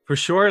 For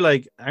sure,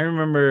 like I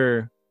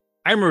remember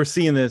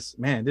seeing this.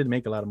 Man, it didn't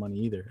make a lot of money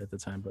either at the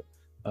time, but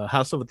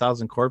House of a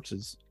Thousand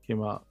Corpses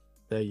came out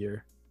that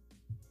year.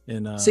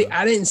 And see,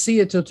 I didn't see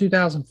it till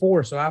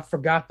 2004, so I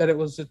forgot that it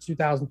was a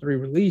 2003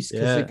 release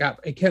because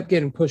it kept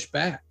getting pushed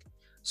back.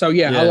 So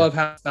yeah, I love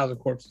House of a Thousand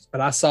Corpses,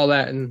 but I saw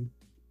that in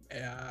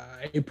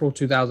April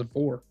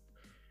 2004, if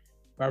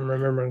I'm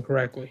remembering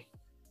correctly.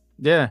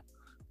 Yeah,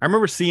 I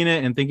remember seeing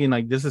it and thinking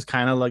like this is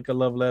kind of like a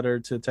love letter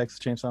to Texas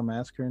Chainsaw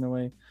Massacre in a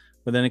way,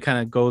 but then it kind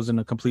of goes in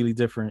a completely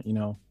different,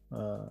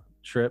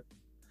 trip.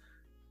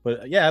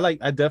 But yeah,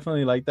 I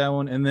definitely like that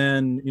one. And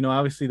then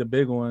obviously the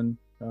big one,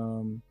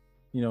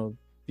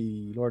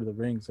 the Lord of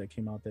the Rings that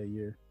came out that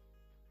year.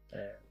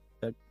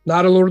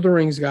 Not a Lord of the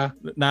Rings guy.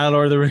 Not a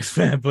Lord of the Rings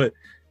fan, but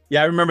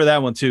yeah, I remember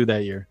that one too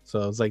that year.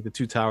 So it was like the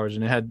Two Towers,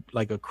 and it had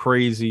like a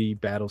crazy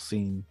battle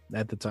scene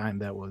at the time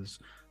that was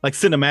like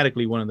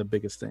cinematically one of the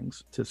biggest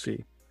things to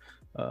see.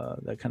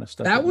 That kind of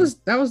stuff. That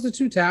was the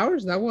Two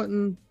Towers. That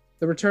wasn't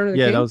the Return of the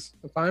King. That was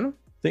the final.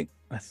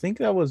 I think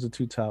that was the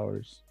Two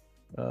Towers.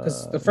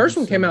 Because the first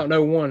one came out in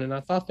 2001, and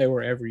I thought they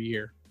were every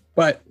year,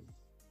 but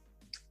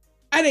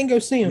I didn't go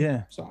see them.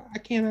 Yeah. So I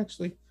can't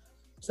actually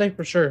say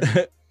for sure.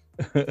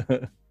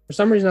 For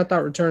some reason, I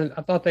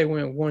thought they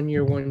went 1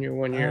 year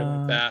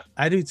like that.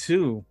 I do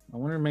too. I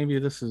wonder maybe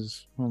this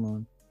is. Hold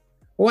on.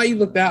 While you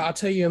looked out, I'll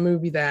tell you a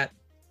movie that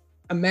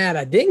I'm mad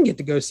I didn't get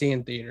to go see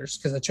in theaters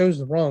because I chose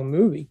the wrong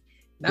movie.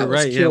 You're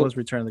right. Yeah, it was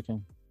Return of the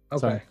King.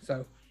 Okay,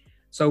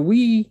 so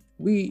me,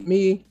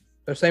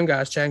 the same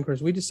guys, Chad and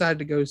Chris, we decided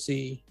to go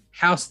see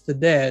House of the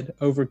Dead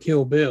over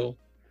Kill Bill.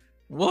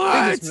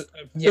 What?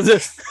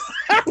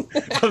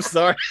 I'm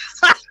sorry.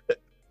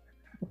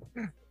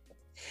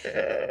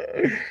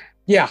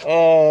 Yeah.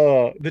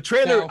 Oh, the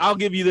trailer. I'll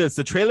give you this.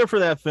 The trailer for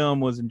that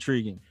film was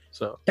intriguing.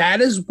 So that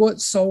is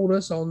what sold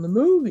us on the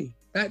movie.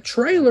 That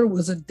trailer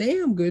was a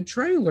damn good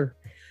trailer.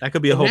 That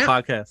could be a whole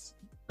podcast.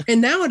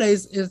 And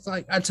nowadays, it's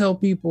like I tell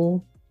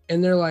people,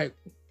 and they're like,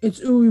 "It's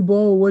Uwe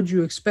Boll. What'd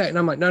you expect?" And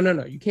I'm like,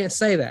 "No, you can't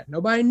say that.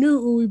 Nobody knew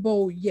Uwe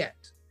Boll yet."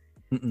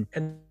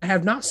 And I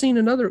have not seen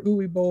another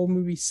Uwe Boll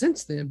movie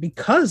since then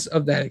because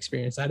of that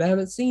experience. I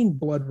haven't seen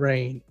Blood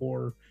Rain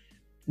or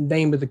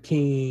Name of the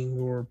King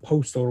or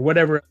Postal or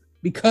whatever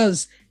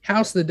because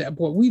House of the Dead.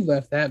 Boy, we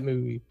left that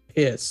movie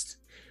pissed.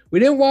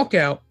 We didn't walk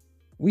out.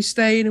 We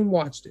stayed and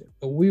watched it,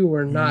 but we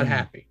were not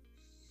happy.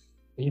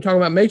 And you talk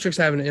about Matrix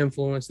having an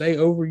influence. They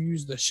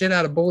overused the shit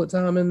out of bullet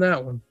time in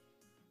that one.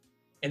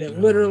 And it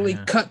literally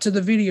cut to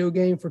the video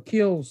game for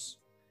kills.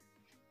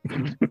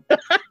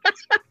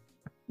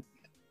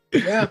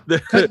 Yeah,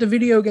 cut the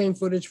video game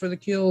footage for the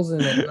kills in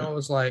it. And I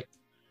was like,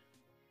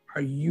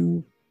 are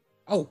you...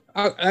 Oh,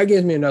 that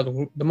gives me another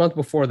one. The month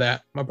before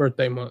that, my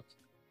birthday month.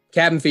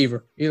 Cabin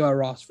Fever, Eli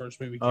Roth's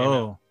first movie came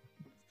out.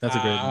 That's a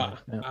great one.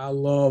 Yeah. I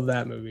love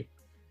that movie.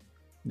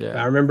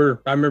 Yeah. I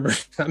remember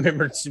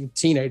some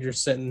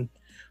teenagers sitting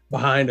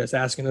behind us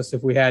asking us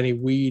if we had any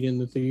weed in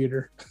the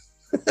theater.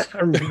 I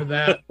remember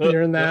that,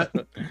 hearing that.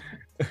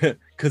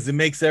 Because it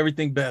makes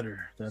everything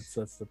better. That's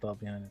the thought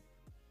behind it.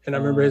 And I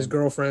remember his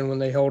girlfriend, when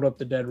they held up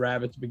the dead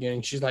rabbit at the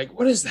beginning, she's like,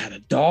 "What is that, a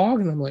dog?"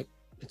 And I'm like,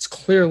 "It's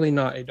clearly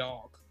not a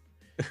dog."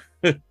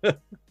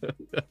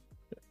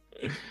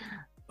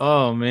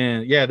 Oh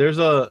man, yeah. There's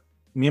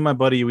me and my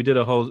buddy. We did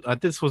a whole.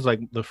 This was like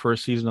the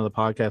first season of the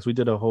podcast. We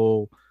did a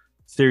whole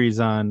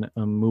series on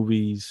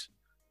movies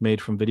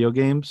made from video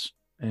games,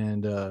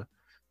 and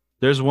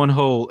there's one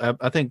whole.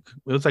 I think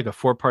it was like a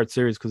 4-part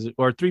series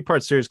or a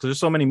 3-part series because there's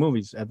so many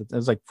movies.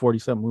 There's like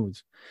 47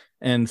 movies,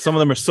 and some of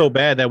them are so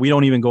bad that we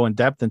don't even go in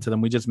depth into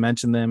them. We just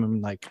mention them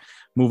and like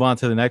move on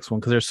to the next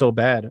one because they're so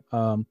bad.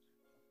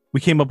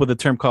 We came up with a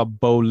term called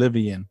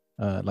Bolivian.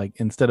 Like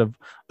instead of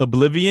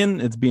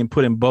oblivion, it's being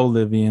put in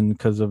Bolivian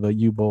because of a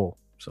U-Bowl.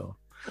 So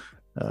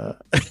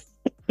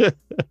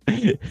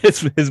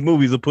his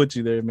movies will put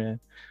you there, man.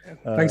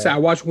 Like I said, I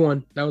watched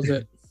one. That was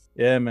it.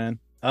 Yeah, man.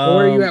 Where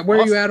are you at? Where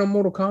are you at on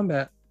Mortal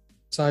Kombat?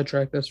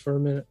 Sidetrack this for a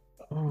minute.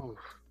 Oh,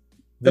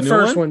 the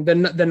first one, the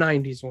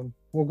 90s one.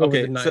 We'll go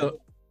with the 90s.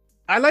 So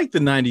I like the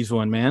 90s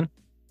one, man.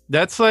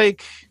 That's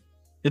like,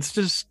 it's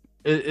just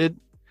it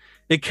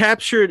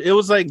captured. It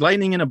was like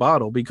lightning in a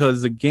bottle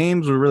because the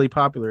games were really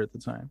popular at the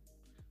time.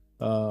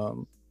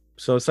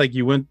 So it's like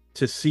you went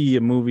to see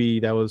a movie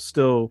that was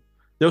still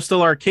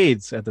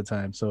arcades at the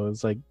time, so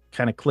it's like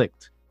kind of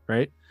clicked,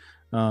 right?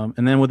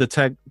 And then with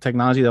the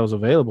technology that was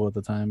available at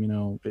the time,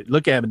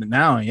 look at it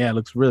now, yeah, it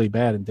looks really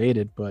bad and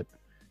dated, but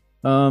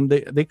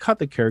they cut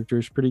the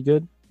characters pretty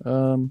good,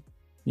 and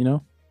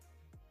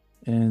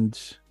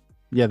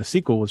yeah, the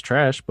sequel was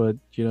trash, but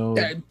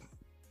the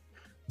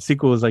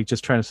sequel was like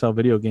just trying to sell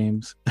video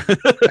games.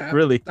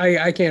 Really,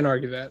 I can't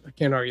argue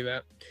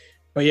that.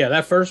 But yeah,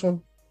 that first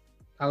one,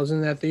 I was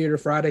in that theater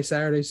Friday,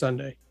 Saturday,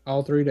 Sunday,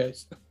 all 3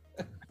 days.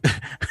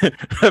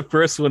 The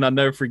first one I'll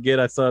never forget.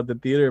 I saw it at the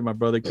theater, and my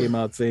brother came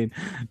out saying,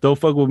 "Don't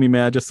fuck with me,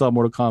 man. I just saw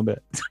Mortal Kombat."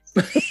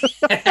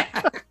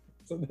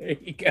 So there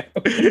you go.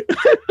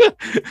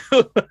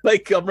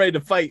 Like I'm ready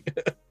to fight.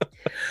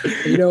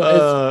 You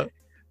know,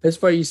 it's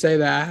funny you say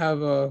that. I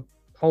have a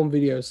home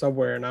video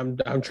somewhere, and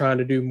I'm trying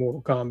to do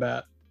Mortal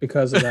Kombat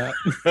because of that.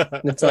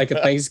 It's like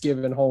a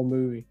Thanksgiving whole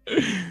movie,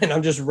 and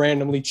I'm just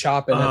randomly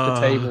chopping at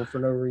the table for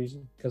no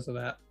reason because of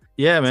that.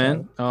 Yeah,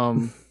 man.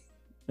 So.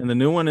 And the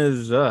new one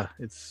is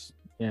it's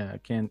I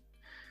can't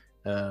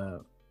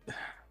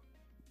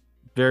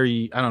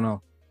very I don't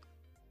know.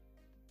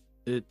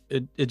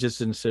 It just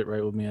didn't sit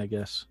right with me, I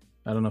guess.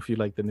 I don't know if you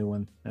like the new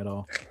one at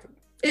all.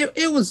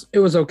 It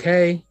was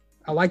okay.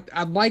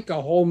 I'd like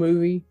a whole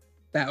movie,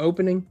 that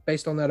opening,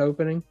 based on that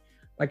opening.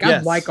 Like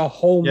I'd like a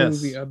whole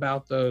movie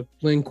about the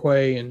Lin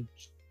Kuei and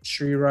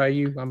Sri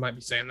Ryu. I might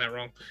be saying that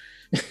wrong.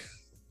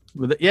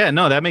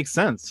 No, that makes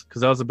sense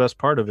because that was the best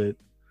part of it.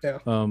 Yeah.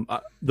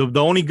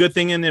 The only good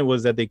thing in it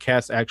was that they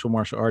cast actual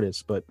martial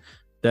artists, but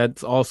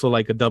that's also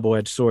like a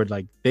double-edged sword.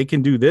 Like they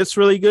can do this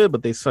really good,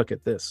 but they suck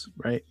at this,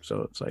 right?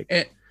 So it's like,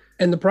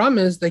 and the problem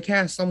is they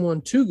cast someone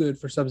too good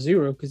for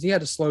Sub-Zero because he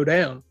had to slow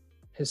down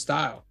his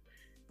style.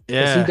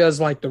 Yeah, he does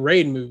like the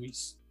Raid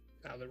movies.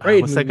 Now, the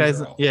Raid what's that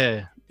guy's?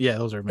 Yeah,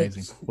 those are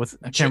amazing.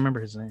 I can't remember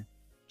his name.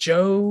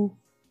 Joe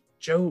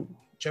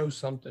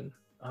something.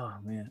 Oh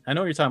man, I know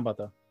what you're talking about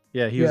though.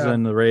 Yeah, he was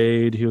in the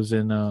Raid. He was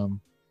in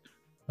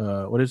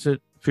what is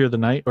it? Fear the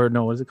Night, or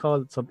no, what is it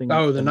called? Something.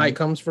 Oh, The Night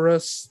Comes for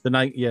Us. The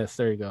Night, yes,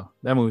 there you go.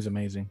 That movie's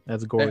amazing.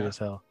 That's gory as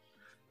hell.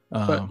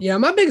 But yeah,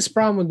 my biggest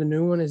problem with the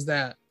new one is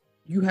that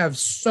you have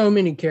so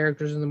many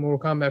characters in the Mortal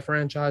Kombat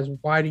franchise.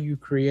 Why do you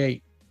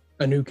create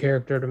a new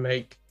character to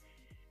make?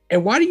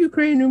 And why do you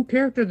create a new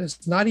character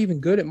that's not even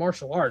good at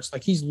martial arts?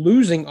 Like he's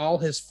losing all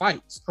his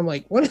fights. I'm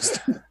like, what is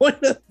the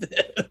point of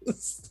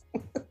this?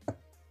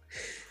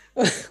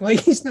 Like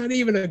he's not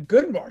even a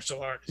good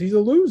martial artist. He's a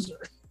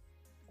loser.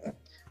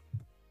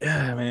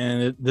 Yeah,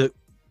 man.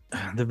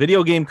 The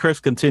video game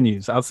curse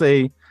continues. I'll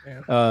say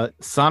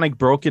Sonic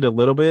broke it a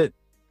little bit.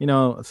 You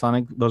know,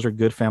 Sonic, those are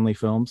good family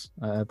films.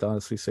 I have to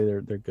honestly say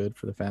they're good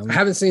for the family. I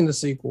haven't seen the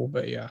sequel,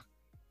 but yeah.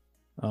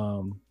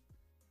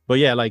 But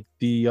yeah, like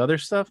the other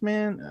stuff,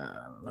 man,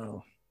 I don't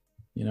know.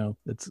 You know,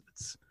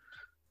 it's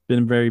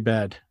been very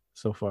bad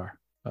so far.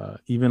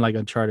 Even like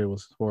Uncharted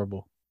was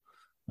horrible.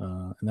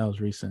 And that was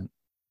recent.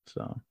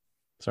 So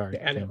sorry.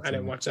 Yeah, I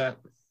didn't watch that.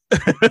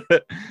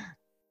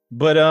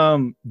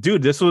 But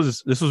dude, this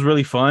was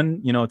really fun,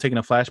 you know, taking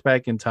a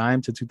flashback in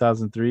time to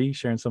 2003,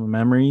 sharing some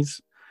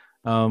memories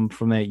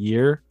from that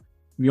year.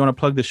 You want to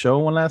plug the show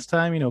one last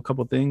time, you know, a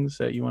couple things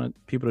that you want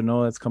people to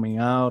know that's coming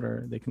out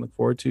or they can look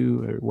forward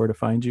to, or where to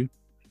find you?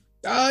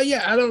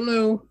 Yeah, I don't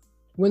know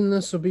when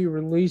this will be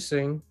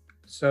releasing.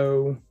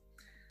 So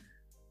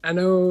I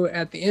know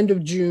at the end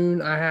of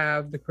June, I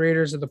have the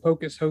creators of the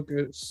Pocus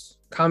Hocus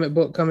comic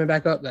book coming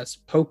back up. That's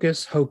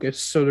Pocus Hocus.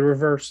 So the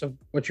reverse of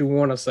what you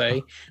want to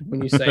say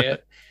when you say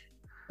it.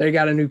 They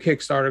got a new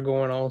Kickstarter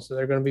going on. So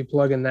they're going to be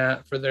plugging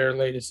that for their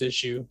latest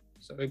issue.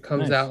 So it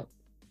comes out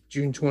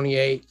June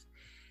 28th.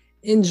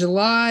 In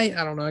July,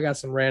 I don't know. I got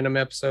some random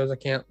episodes. I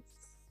can't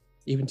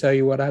even tell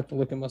you what. I have to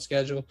look at my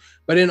schedule.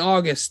 But in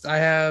August,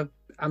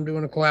 I'm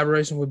doing a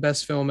collaboration with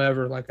Best Film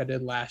Ever like I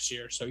did last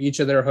year. So each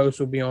of their hosts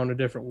will be on a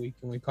different week,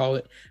 and we call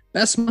it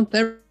Best Month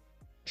Ever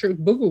Electric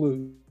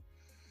Boogaloo.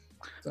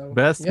 So,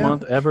 Best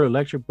Month Ever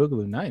Electric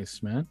Boogaloo.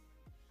 Nice, man.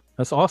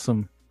 That's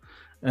awesome.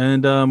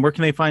 And where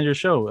can they find your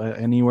show?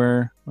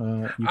 Anywhere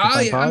you can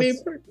find pods? I mean,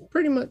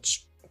 pretty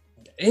much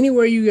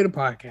anywhere you get a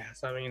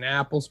podcast. I mean,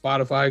 Apple,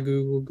 Spotify,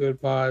 Google,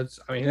 Good Pods.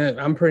 I mean,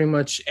 I'm pretty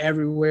much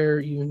everywhere,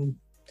 even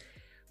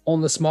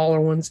on the smaller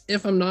ones.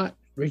 If I'm not,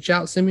 reach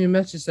out, send me a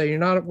message, say you're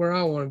not where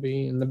I want to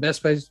be. And the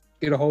best place to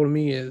get a hold of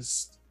me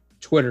is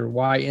Twitter,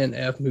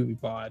 YNF Movie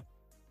Pod.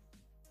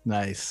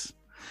 Nice.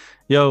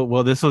 Yo,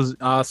 well, this was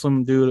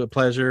awesome, dude. A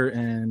pleasure.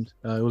 And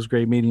it was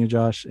great meeting you,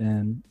 Josh.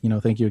 And, you know,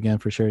 thank you again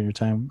for sharing your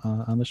time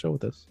on the show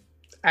with us.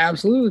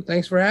 Absolutely.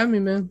 Thanks for having me,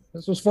 man.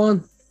 This was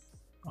fun.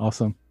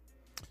 Awesome.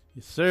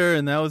 Yes, sir.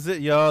 And that was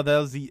it, y'all. That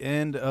was the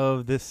end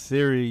of this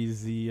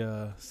series,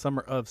 the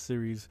Summer of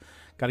series.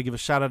 Got to give a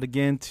shout out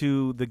again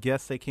to the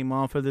guests that came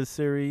on for this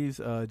series.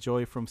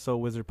 Joy from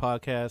Soul Wizard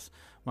Podcast,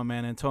 my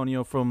man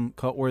Antonio from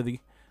Cultworthy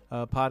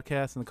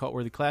Podcast and the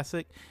Cultworthy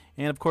Classic,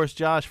 and of course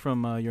Josh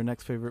from Your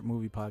Next Favorite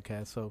Movie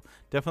Podcast. So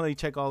definitely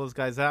check all those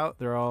guys out.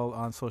 They're all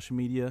on social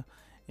media,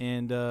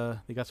 and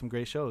they got some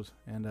great shows.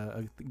 And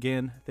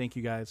again, thank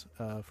you guys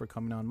for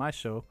coming on my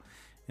show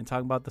and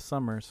talking about the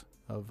summers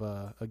of,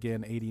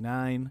 again,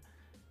 89,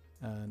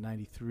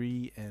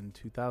 93, and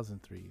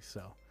 2003.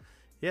 So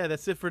yeah,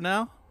 that's it for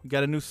now. We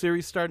got a new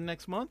series starting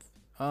next month.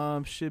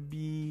 Should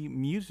be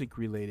music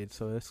related,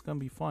 so it's gonna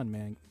be fun,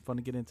 man. Fun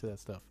to get into that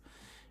stuff.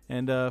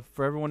 And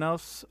for everyone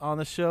else on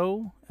the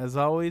show, as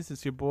always,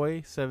 it's your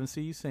boy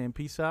 7C saying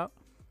peace out,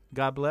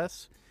 God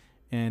bless,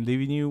 and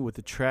leaving you with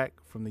a track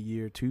from the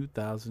year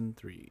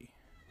 2003.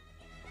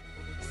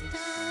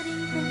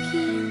 Starting from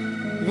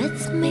here,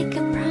 let's make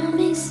a